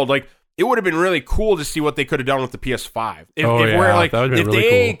world, like, it would have been really cool to see what they could have done with the PS5. If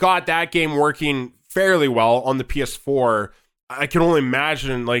they got that game working fairly well on the PS4, I can only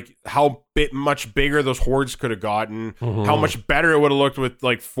imagine like how much bigger those hordes could have gotten, how much better it would have looked with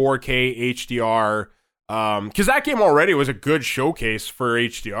like 4K HDR. Because that game already was a good showcase for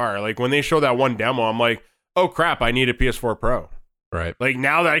HDR. Like when they showed that one demo, I'm like, oh crap, I need a PS4 Pro. Right. Like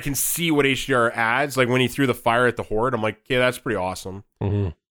now that I can see what HDR adds, like when he threw the fire at the horde, I'm like, okay, that's pretty awesome.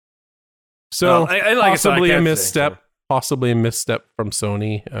 So possibly a misstep. Possibly a misstep from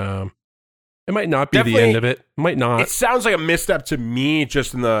Sony. It might not be definitely the end of it. Might not. It sounds like a misstep to me,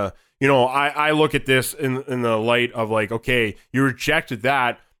 just in the, I look at this in the light of like, okay, you rejected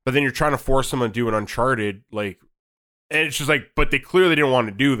that, but then you're trying to force someone to do an Uncharted, like, And it's just like, but they clearly didn't want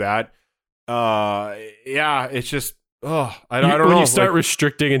to do that. Yeah, it's just, I don't know. When you start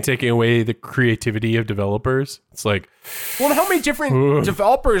restricting and taking away the creativity of developers, it's like, well, how many different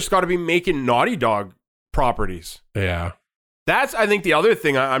developers got to be making Naughty Dog properties? Yeah. That's, I think, the other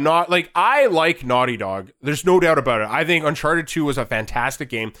thing. I'm not, like, I like Naughty Dog. There's no doubt about it. I think Uncharted 2 was a fantastic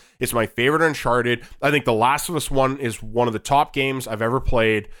game. It's my favorite Uncharted. I think The Last of Us 1 is one of the top games I've ever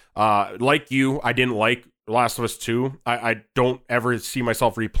played. Like you, I didn't like The Last of Us 2. I don't ever see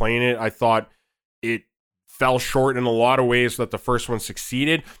myself replaying it. I thought it fell short in a lot of ways that the first one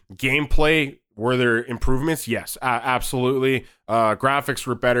succeeded. Gameplay, were there improvements? Yes, absolutely. Graphics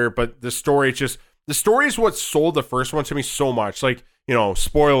were better, but the story just... The story is what sold the first one to me so much. Like, you know,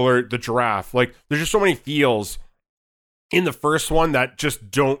 spoiler alert, the giraffe. Like, there's just so many feels in the first one that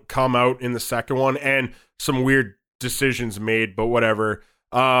just don't come out in the second one, and some weird decisions made, but whatever.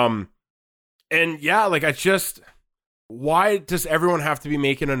 And yeah, like, why does everyone have to be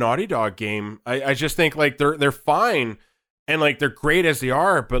making a Naughty Dog game? I just think, like, they're fine, and, like, they're great as they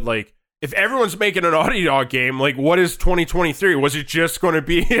are, but, like, if everyone's making a Naughty Dog game, like, what is 2023? Was it just going to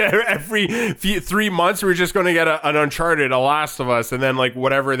be every 3 months we're just going to get an Uncharted, a Last of Us, and then, like,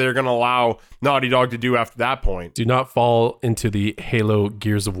 whatever they're going to allow Naughty Dog to do after that point? Do not fall into the Halo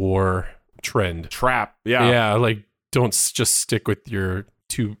Gears of War trap. Yeah, like, don't just stick with your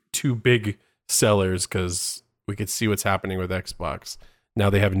two big sellers, because we could see what's happening with Xbox. Now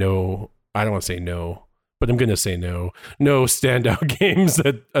they have I don't want to say no, but I'm going to say no standout games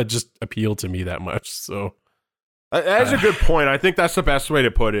that just appeal to me that much. So that's a good point. I think that's the best way to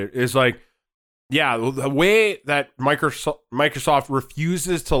put it, is like, yeah, the way that Microsoft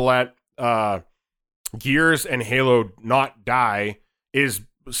refuses to let Gears and Halo not die is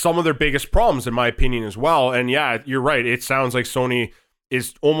some of their biggest problems, in my opinion, as well. And yeah, you're right. It sounds like Sony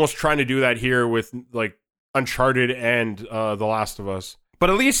is almost trying to do that here with, like, Uncharted and The Last of Us. But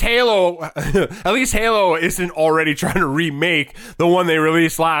at least Halo isn't already trying to remake the one they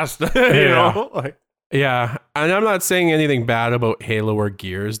released last. You know? Like, yeah, and I'm not saying anything bad about Halo or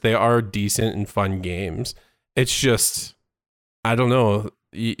Gears. They are decent and fun games. It's just, I don't know,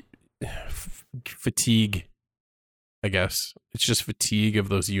 fatigue, I guess. It's just fatigue of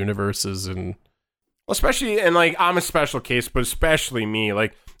those universes. And especially, and, like, I'm a special case, but especially me,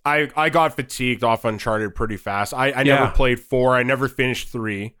 like, I got fatigued off Uncharted pretty fast. I never played 4. I never finished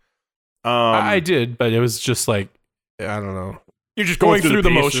 3. I did, but it was just like, I don't know. You're just going through the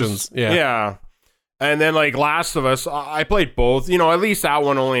motions. Yeah. And then, like, Last of Us, I played both. You know, at least that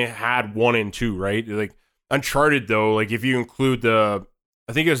one only had 1 and 2, right? Like, Uncharted, though, like, if you include I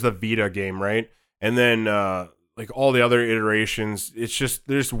think it was the Vita game, right? And then, like, all the other iterations, it's just,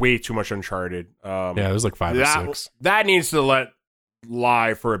 there's way too much Uncharted. There's like 5 or 6. That needs to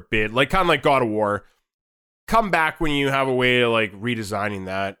lie for a bit, like, kind of like God of War. Come back when you have a way of, like, redesigning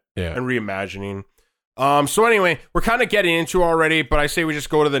that and reimagining. So anyway, we're kind of getting into already, but I say we just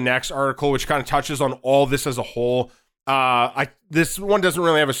go to the next article, which kind of touches on all this as a whole. This one doesn't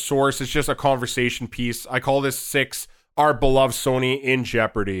really have a source. It's just a conversation piece. I call this 6 Our Beloved Sony in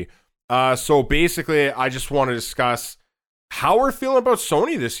Jeopardy. So basically, I just want to discuss how we're feeling about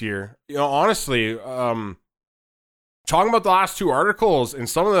Sony this year. You know, honestly, talking about the last 2 articles and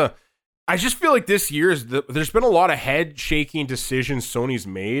some of the, I just feel like this year there's been a lot of head shaking decisions Sony's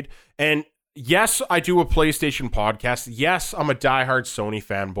made. And yes, I do a PlayStation podcast. Yes, I'm a diehard Sony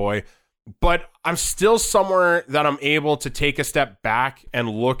fanboy, but I'm still somewhere that I'm able to take a step back and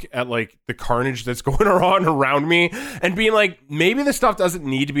look at, like, the carnage that's going on around me and being like, maybe this stuff doesn't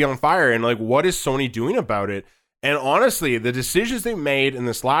need to be on fire. And, like, what is Sony doing about it? And honestly, the decisions they made in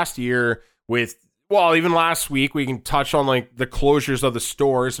this last year with, well, even last week, we can touch on, like, the closures of the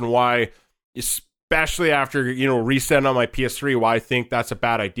stores and why, especially after, you know, resetting on my PS3, why I think that's a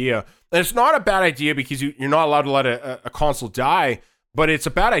bad idea. And it's not a bad idea because you're not allowed to let a console die, but it's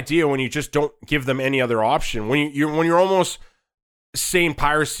a bad idea when you just don't give them any other option. When you're almost saying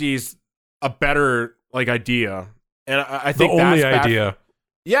piracy is a better, like, idea. And I think the only that's idea. Bad.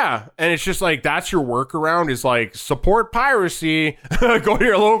 Yeah, and it's just like, that's your workaround, is like, support piracy, go to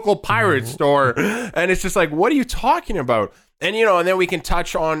your local pirate store. And it's just like, what are you talking about? And, you know, and then we can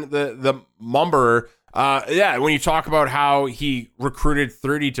touch on the Mumber. When you talk about how he recruited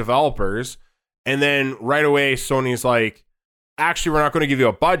 30 developers, and then right away Sony's like, actually, we're not going to give you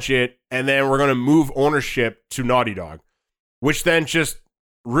a budget, and then we're going to move ownership to Naughty Dog, which then just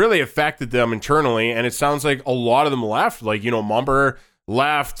really affected them internally. And it sounds like a lot of them left. Like, you know, Mumber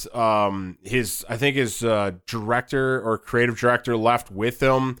left, his director or creative director left with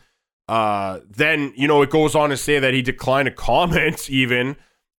him. Then, you know, it goes on to say that he declined to comment even.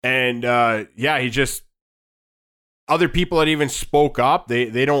 And he just other people that even spoke up,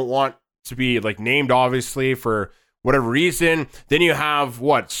 they don't want to be like named, obviously, for whatever reason. Then you have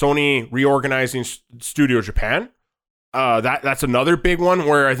Sony reorganizing Studio Japan. That's another big one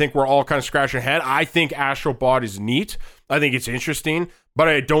where I think we're all kind of scratching our head. I think Astro Bot is neat. I think it's interesting, but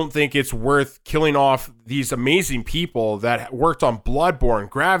I don't think it's worth killing off these amazing people that worked on Bloodborne,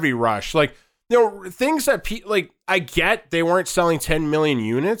 Gravity Rush, like, you know, things that like, I get they weren't selling 10 million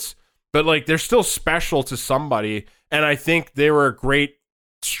units, but like they're still special to somebody, and I think they were a great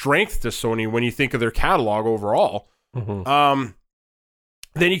strength to Sony when you think of their catalog overall. Mm-hmm.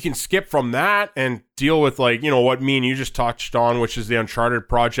 Then you can skip from that and deal with, like, you know, what me and you just touched on, which is the Uncharted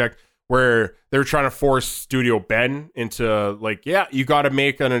project, where they were trying to force Studio Ben into, like, yeah, you got to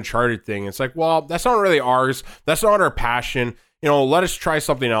make an Uncharted thing. It's like, well, that's not really ours. That's not our passion. You know, let us try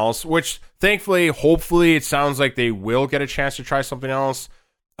something else, which thankfully, hopefully, it sounds like they will get a chance to try something else.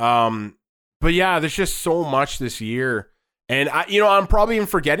 But yeah, there's just so much this year. And I'm probably even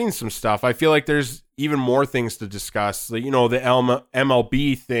forgetting some stuff. I feel like there's even more things to discuss. Like, you know, the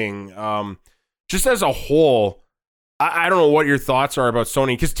MLB thing. Just as a whole, I don't know what your thoughts are about Sony,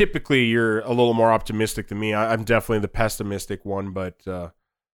 because typically you're a little more optimistic than me. I'm definitely the pessimistic one, but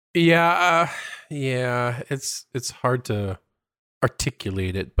yeah, it's hard to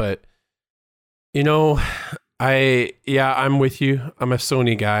articulate it, but you know, I'm with you. I'm a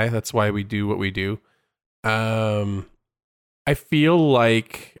Sony guy. That's why we do what we do. I feel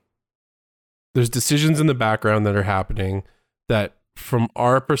like there's decisions in the background that are happening that, from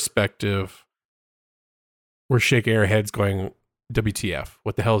our perspective, we're shaking our heads going, WTF,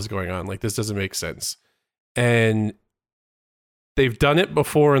 what the hell is going on? Like, this doesn't make sense. And they've done it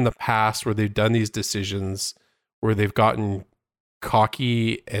before in the past, where they've done these decisions where they've gotten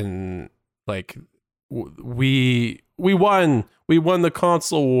cocky and like, we won the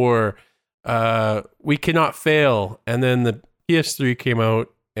console war, we cannot fail. And then the PS3 came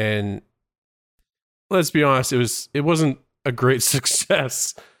out, and let's be honest, it wasn't a great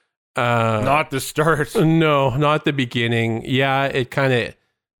success. Not the start. No, not the beginning. Yeah, it kind of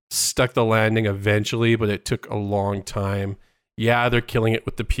stuck the landing eventually, but it took a long time. Yeah, they're killing it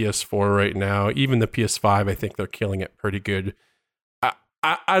with the PS4 right now. Even the PS5, I think they're killing it pretty good.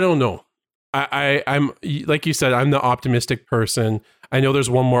 I don't know. I'm like you said, I'm the optimistic person. I know there's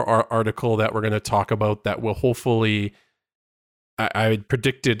one more article that we're going to talk about that will hopefully, I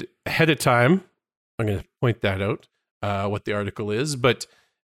predicted ahead of time. I'm going to point that out, what the article is. But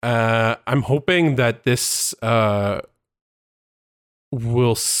I'm hoping that this will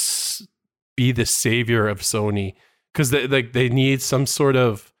be the savior of Sony, because they need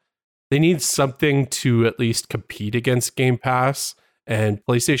they need something to at least compete against Game Pass, and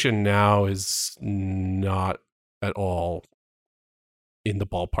PlayStation Now is not at all in the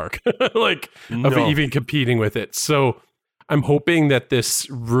ballpark of even competing with it. So I'm hoping that this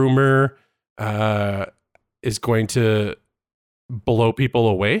rumor is going to blow people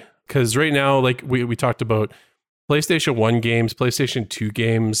away, because right now, like we talked about, PlayStation 1 games, PlayStation 2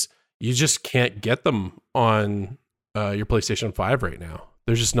 games, you just can't get them on your PlayStation 5 right now.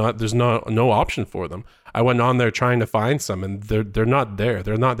 There's no option for them. I went on there trying to find some, and they're not there.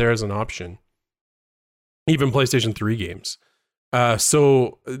 They're not there as an option. Even PlayStation 3 games.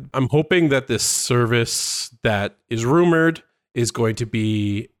 So I'm hoping that this service that is rumored is going to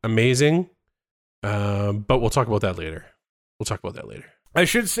be amazing. But we'll talk about that later. I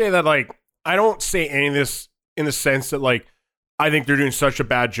should say that, like, I don't say any of this in the sense that, like, I think they're doing such a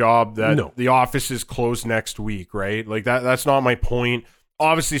bad job that the office is closed next week, right? Like, that's not my point.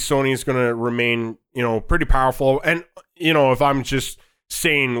 Obviously, Sony is going to remain, pretty powerful. And, if I'm just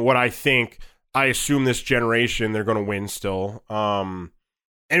saying what I think, I assume this generation they're going to win still. And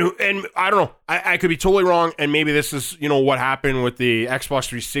I don't know. I could be totally wrong. And maybe this is, what happened with the Xbox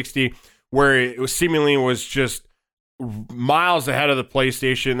 360, where it was seemingly just miles ahead of the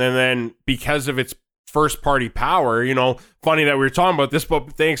PlayStation. And then because of its first party power, funny that we were talking about this,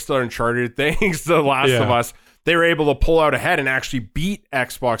 but thanks to Uncharted, thanks to The Last of Us, they were able to pull out ahead and actually beat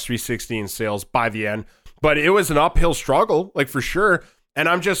Xbox 360 in sales by the end. But it was an uphill struggle, like, for sure. And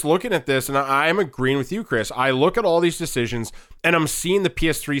I'm just looking at this, and I'm agreeing with you, Chris. I look at all these decisions, and I'm seeing the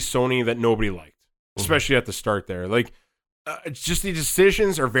PS3 Sony that nobody liked, especially at the start there. Like, just the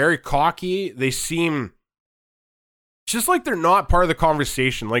decisions are very cocky. They seem just like they're not part of the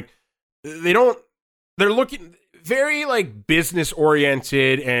conversation. Like, they're looking very, like, business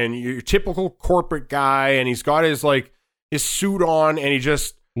oriented, and your typical corporate guy, and he's got his suit on, and he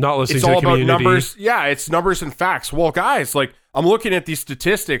just not listening it's to all the about community. Numbers. Yeah, it's numbers and facts. Well, guys, like, I'm looking at these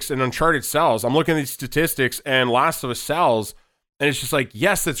statistics and Uncharted sells. I'm looking at these statistics and Last of Us sells, and it's just like,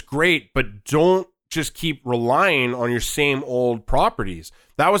 yes, that's great, but don't just keep relying on your same old properties.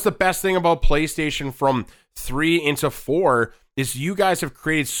 That was the best thing about PlayStation from 3 into 4 is you guys have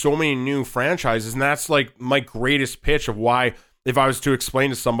created so many new franchises, and that's like my greatest pitch of why, if I was to explain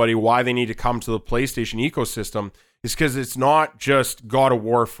to somebody why they need to come to the PlayStation ecosystem, is because it's not just God of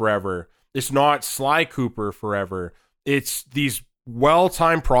War forever. It's not Sly Cooper forever. It's these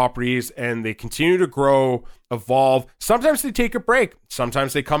well-timed properties, and they continue to grow, evolve. Sometimes they take a break.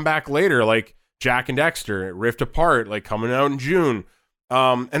 Sometimes they come back later, like Jack and Dexter, Rift Apart, like coming out in June.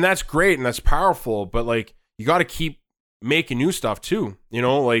 And that's great and that's powerful, but like you got to keep making new stuff too. You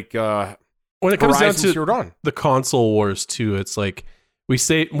know, like when it comes Horizon down Zero to Dawn. the console wars too, it's like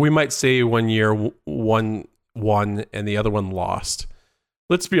we might say one year one won and the other one lost.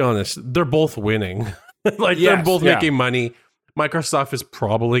 Let's be honest, they're both winning. Like they're both making money. Microsoft is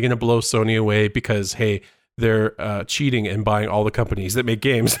probably going to blow Sony away because, hey, they're cheating and buying all the companies that make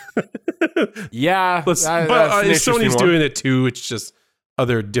games. Yeah, but Sony's doing it too. It's just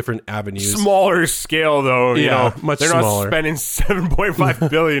other different avenues. Smaller scale, though. You know, much they're smaller. Not spending $7.5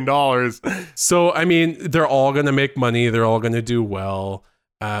 billion. So, I mean, they're all going to make money. They're all going to do well.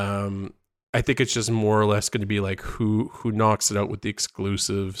 I think it's just more or less going to be like who knocks it out with the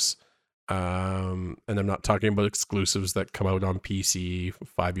exclusives. And I'm not talking about exclusives that come out on PC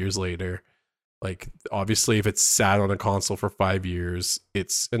 5 years later. Like, obviously, if it's sat on a console for 5 years,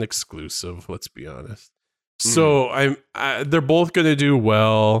 it's an exclusive. Let's be honest. So they're both going to do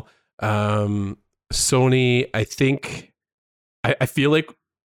well. Sony, I think, I feel like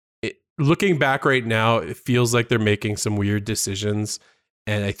looking back right now, it feels like they're making some weird decisions.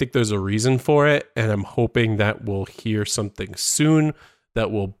 And I think there's a reason for it. And I'm hoping that we'll hear something soon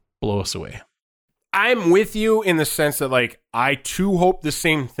that will blow us away. I'm with you in the sense that, like, I too hope the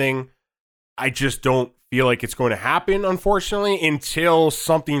same thing. I just don't feel like it's going to happen, unfortunately, until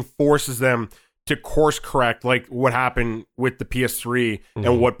something forces them to course correct, like what happened with the PS3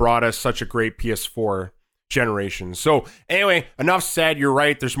 and what brought us such a great PS4 generation. So anyway, enough said. You're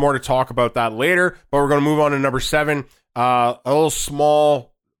right. There's more to talk about that later, but we're going to move on to number 7. A little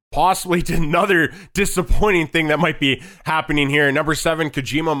small, possibly to another disappointing thing that might be happening here. Number 7,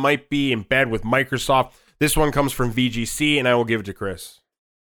 Kojima might be in bed with Microsoft. This one comes from VGC, and I will give it to Chris.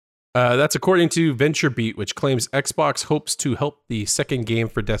 That's according to VentureBeat, which claims Xbox hopes to help the second game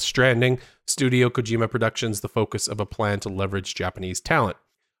for Death Stranding, Studio Kojima Productions, the focus of a plan to leverage Japanese talent.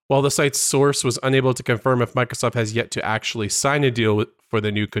 While the site's source was unable to confirm if Microsoft has yet to actually sign a deal for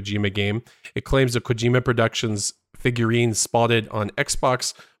the new Kojima game, it claims the Kojima Productions figurine spotted on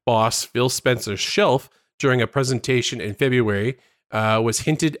Xbox boss Phil Spencer's shelf during a presentation in February was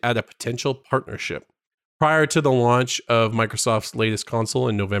hinted at a potential partnership. Prior to the launch of Microsoft's latest console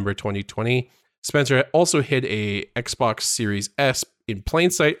in November 2020, Spencer also hid a Xbox Series S in plain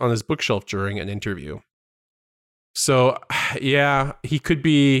sight on his bookshelf during an interview. So, yeah, he could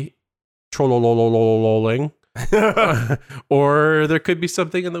be trollolololololling, or there could be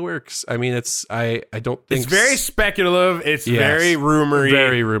something in the works. I mean, I don't think... It's very speculative. It's very rumory.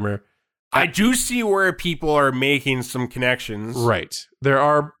 Very rumor. I do see where people are making some connections. Right. There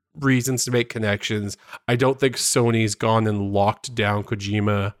are reasons to make connections. I don't think Sony's gone and locked down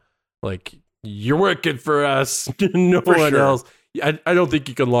Kojima. Like, you're working for us. No For one sure. else. I don't think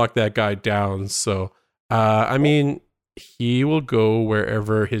you can lock that guy down. So, I mean, he will go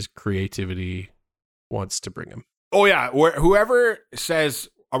wherever his creativity wants to bring him. Oh, yeah. Whoever says,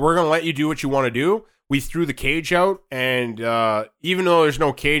 we're going to let you do what you want to do, we threw the cage out, and even though there's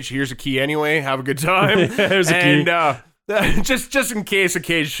no cage, here's a key anyway. Have a good time. Here's a key. And just in case a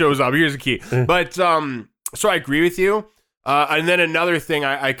cage shows up, here's a key. But so I agree with you. And then another thing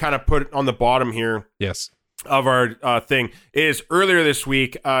I kind of put on the bottom here. Yes. Of our thing is earlier this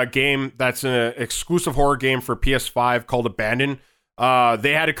week, a game that's an exclusive horror game for PS5 called Abandon.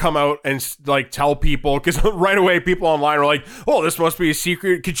 They had to come out and like tell people, because right away people online were like, "Oh, this must be a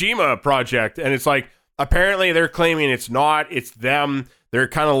secret Kojima project," and it's like apparently they're claiming it's not. It's them. They're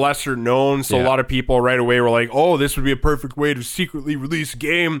kind of lesser known, so a lot of people right away were like, "Oh, this would be a perfect way to secretly release a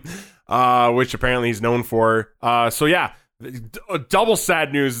game," which apparently he's known for. So yeah. Double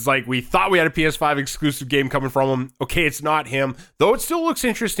sad news. It's like we thought we had a PS5 exclusive game coming from him. Okay, it's not him, though it still looks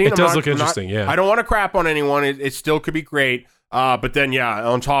interesting. It does look interesting, yeah. I don't want to crap on anyone. It still could be great. But then, yeah,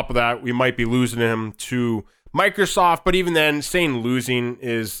 on top of that, we might be losing him to Microsoft. But even then, saying losing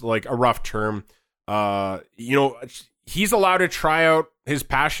is like a rough term. You know, he's allowed to try out his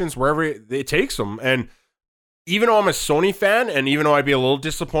passions wherever it takes him. And even though I'm a Sony fan, and even though I'd be a little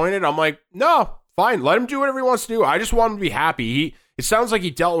disappointed, I'm like, no. Fine, let him do whatever he wants to do. I just want him to be happy. It sounds like he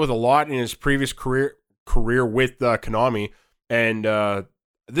dealt with a lot in his previous career with Konami, and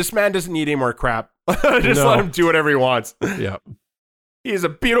this man doesn't need any more crap Just let him do whatever he wants. Yeah. He is a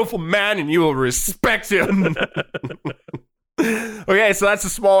beautiful man and you will respect him. Okay, so that's a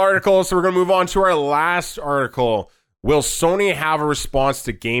small article. So we're going to move on to our last article. Will Sony have a response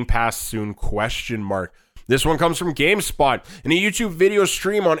to Game Pass soon? ? This one comes from GameSpot. In a YouTube video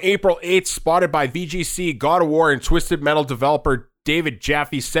stream on April 8th, spotted by VGC, God of War, and Twisted Metal developer David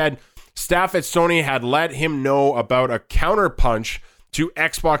Jaffe said staff at Sony had let him know about a counterpunch to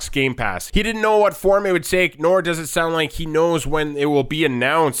Xbox Game Pass. He didn't know what form it would take, nor does it sound like he knows when it will be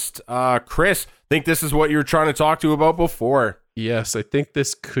announced. Chris, think this is what you were trying to talk to about before. Yes, I think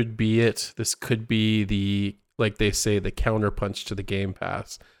this could be it. This could be the, like they say, the counterpunch to the Game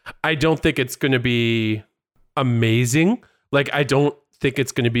Pass. I don't think it's going to be amazing. Like, I don't think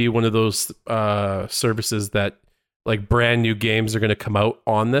it's going to be one of those services that like brand new games are going to come out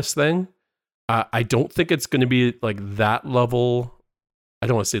on this thing. I don't think it's going to be like that level. I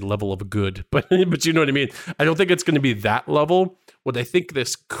don't want to say level of good, but you know what I mean? I don't think it's going to be that level. What I think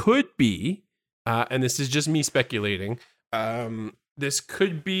this could be, and this is just me speculating, this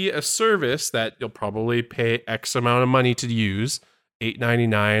could be a service that you'll probably pay X amount of money to use,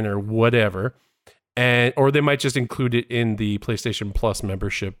 $8.99 or whatever, or they might just include it in the PlayStation Plus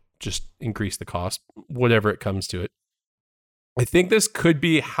membership, just increase the cost, whatever it comes to it. I think this could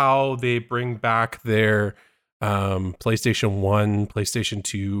be how they bring back their PlayStation 1, PlayStation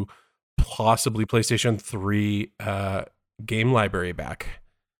 2, possibly PlayStation 3 game library back.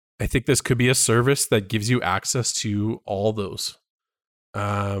 I think this could be a service that gives you access to all those.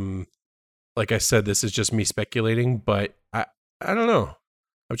 Like I said, this is just me speculating, but I don't know.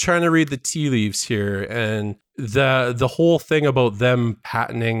 I'm trying to read the tea leaves here, and the whole thing about them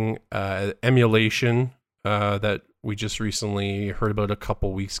patenting emulation that we just recently heard about a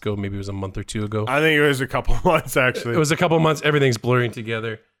couple weeks ago, maybe it was a month or two ago. I think it was a couple months, actually. It was a couple months. Everything's blurring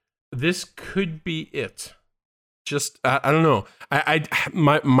together. This could be it. Just I don't know.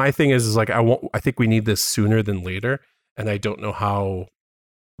 My thing is like I think we need this sooner than later, and I don't know how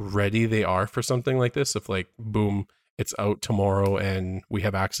ready they are for something like this. If like boom, it's out tomorrow and we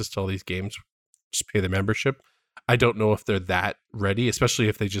have access to all these games, just pay the membership. I don't know if they're that ready, especially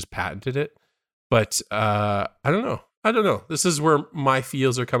if they just patented it. But I don't know. This is where my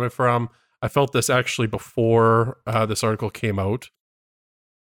feels are coming from. I felt this actually before this article came out.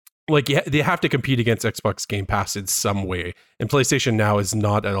 Like, yeah, they have to compete against Xbox Game Pass in some way. And PlayStation Now is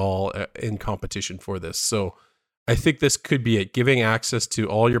not at all in competition for this. So I think this could be it. Giving access to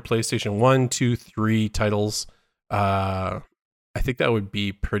all your PlayStation 1, 2, 3 titles. I think that would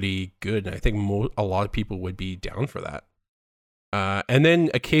be pretty good. And I think a lot of people would be down for that. And then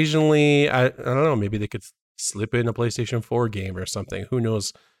occasionally, I don't know, maybe they could slip in a PlayStation 4 game or something. Who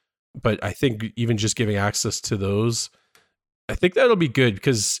knows? But I think even just giving access to those, I think that'll be good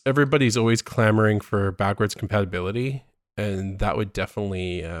because everybody's always clamoring for backwards compatibility. And that would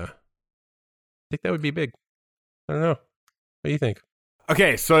definitely, I think that would be big. I don't know. What do you think?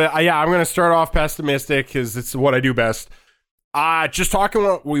 Okay, so yeah, I'm going to start off pessimistic because it's what I do best. Just talking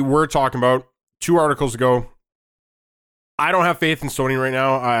what we were talking about 2 articles ago. I don't have faith in Sony right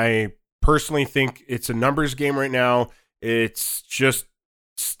now. I personally think it's a numbers game right now. It's just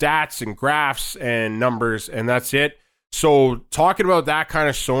stats and graphs and numbers, and that's it. So talking about that kind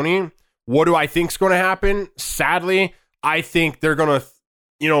of Sony, what do I think is going to happen? Sadly, I think they're going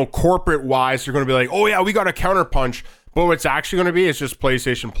to, corporate-wise, they're going to be like, oh yeah, we got a counterpunch. But what's actually going to be is just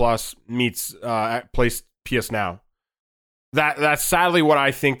PlayStation Plus meets PS Now. That's sadly what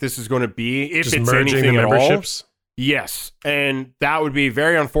I think this is going to be. If just it's merging anything the at memberships. All. Yes, and that would be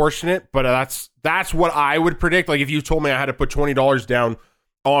very unfortunate, but that's what I would predict. Like if you told me I had to put $20 down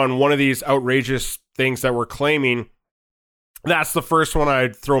on one of these outrageous things that we're claiming, that's the first one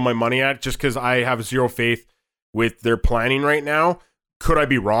I'd throw my money at just because I have zero faith with their planning right now. Could I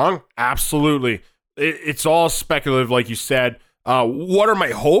be wrong? Absolutely. It's all speculative, like you said. What are my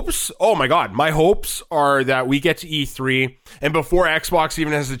hopes? Oh my God. My hopes are that we get to E3 and before Xbox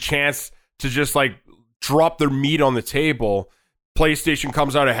even has a chance to just like drop their meat on the table, PlayStation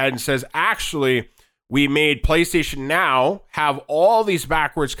comes out ahead and says, actually, we made PlayStation Now have all these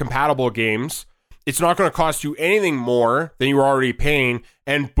backwards compatible games. It's not going to cost you anything more than you were already paying.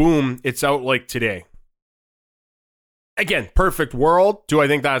 And boom, it's out like today. Again, perfect world. Do I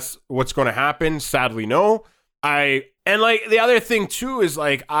think that's what's going to happen? Sadly, no. And like the other thing too is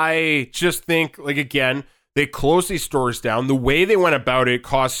like, I just think like, again, they closed these stores down. The way they went about it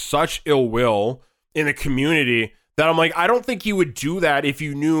caused such ill will in the community that I'm like, I don't think you would do that if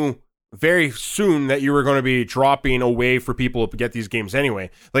you knew very soon that you were going to be dropping a way for people to get these games anyway.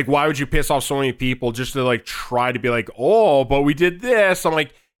 Like, why would you piss off so many people just to like try to be like, oh, but we did this? I'm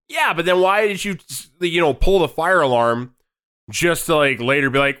like, Yeah, but then why did you, pull the fire alarm just to like later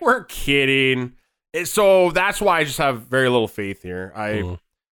be like, we're kidding? So that's why I just have very little faith here.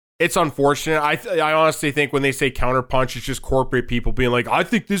 It's unfortunate. I honestly think when they say counterpunch, it's just corporate people being like, I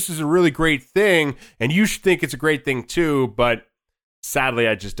think this is a really great thing, and you should think it's a great thing too. But sadly,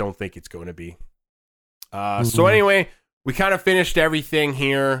 I just don't think it's going to be. So anyway, we kind of finished everything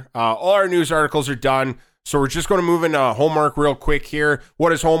here. All our news articles are done. So we're just going to move into homework real quick here.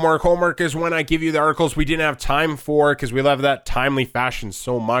 What is homework? Homework is when I give you the articles we didn't have time for because we love that timely fashion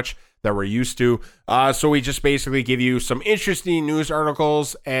so much that we're used to. So we just basically give you some interesting news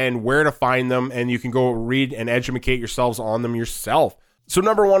articles and where to find them, and you can go read and educate yourselves on them yourself. So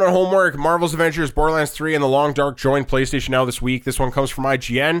number one on homework, Marvel's Avengers, Borderlands 3, and The Long Dark joined PlayStation Now this week. This one comes from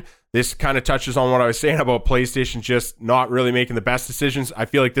IGN. This kind of touches on what I was saying about PlayStation just not really making the best decisions. I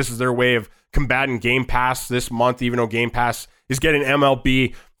feel like this is their way of combating Game Pass this month, even though Game Pass is getting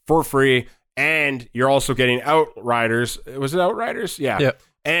MLB for free, and you're also getting Outriders. Was it Outriders? Yeah. Yep.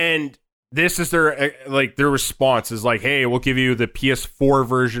 And this is their response is like, hey, we'll give you the PS4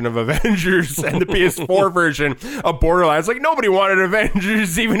 version of Avengers and the PS4 version of Borderlands. Like, nobody wanted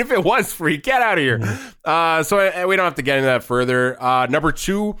Avengers, even if it was free. Get out of here. So we don't have to get into that further. Number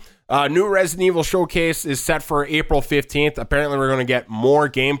two, new Resident Evil Showcase is set for April 15th. Apparently, we're going to get more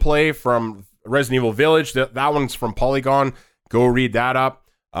gameplay from Resident Evil Village. That one's from Polygon. Go read that up.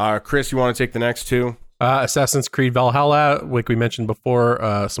 Chris, you want to take the next two? Assassin's Creed Valhalla, like we mentioned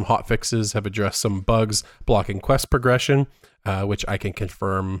before, some hot fixes have addressed some bugs blocking quest progression, which I can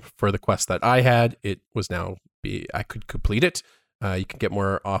confirm for the quest that I had. It was I could complete it. You can get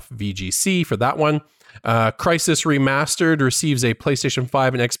more off VGC for that one. Crysis Remastered receives a PlayStation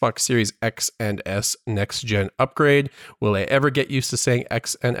 5 and Xbox Series X and S next-gen upgrade. Will I ever get used to saying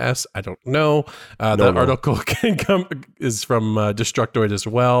X and S? I don't know. That article is from Destructoid as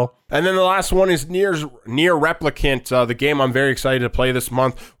well. And then the last one is Nier Replicant, the game I'm very excited to play this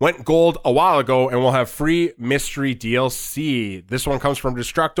month. Went gold a while ago and will have free mystery DLC. This one comes from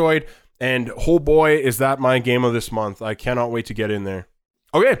Destructoid, and oh boy, is that my game of this month. I cannot wait to get in there.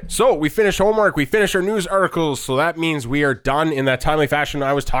 Okay, so we finished homework. We finished our news articles. So that means we are done in that timely fashion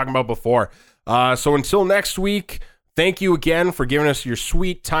I was talking about before. So until next week, thank you again for giving us your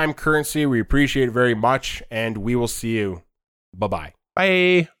sweet time currency. We appreciate it very much, and we will see you. Bye-bye.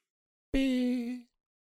 Bye.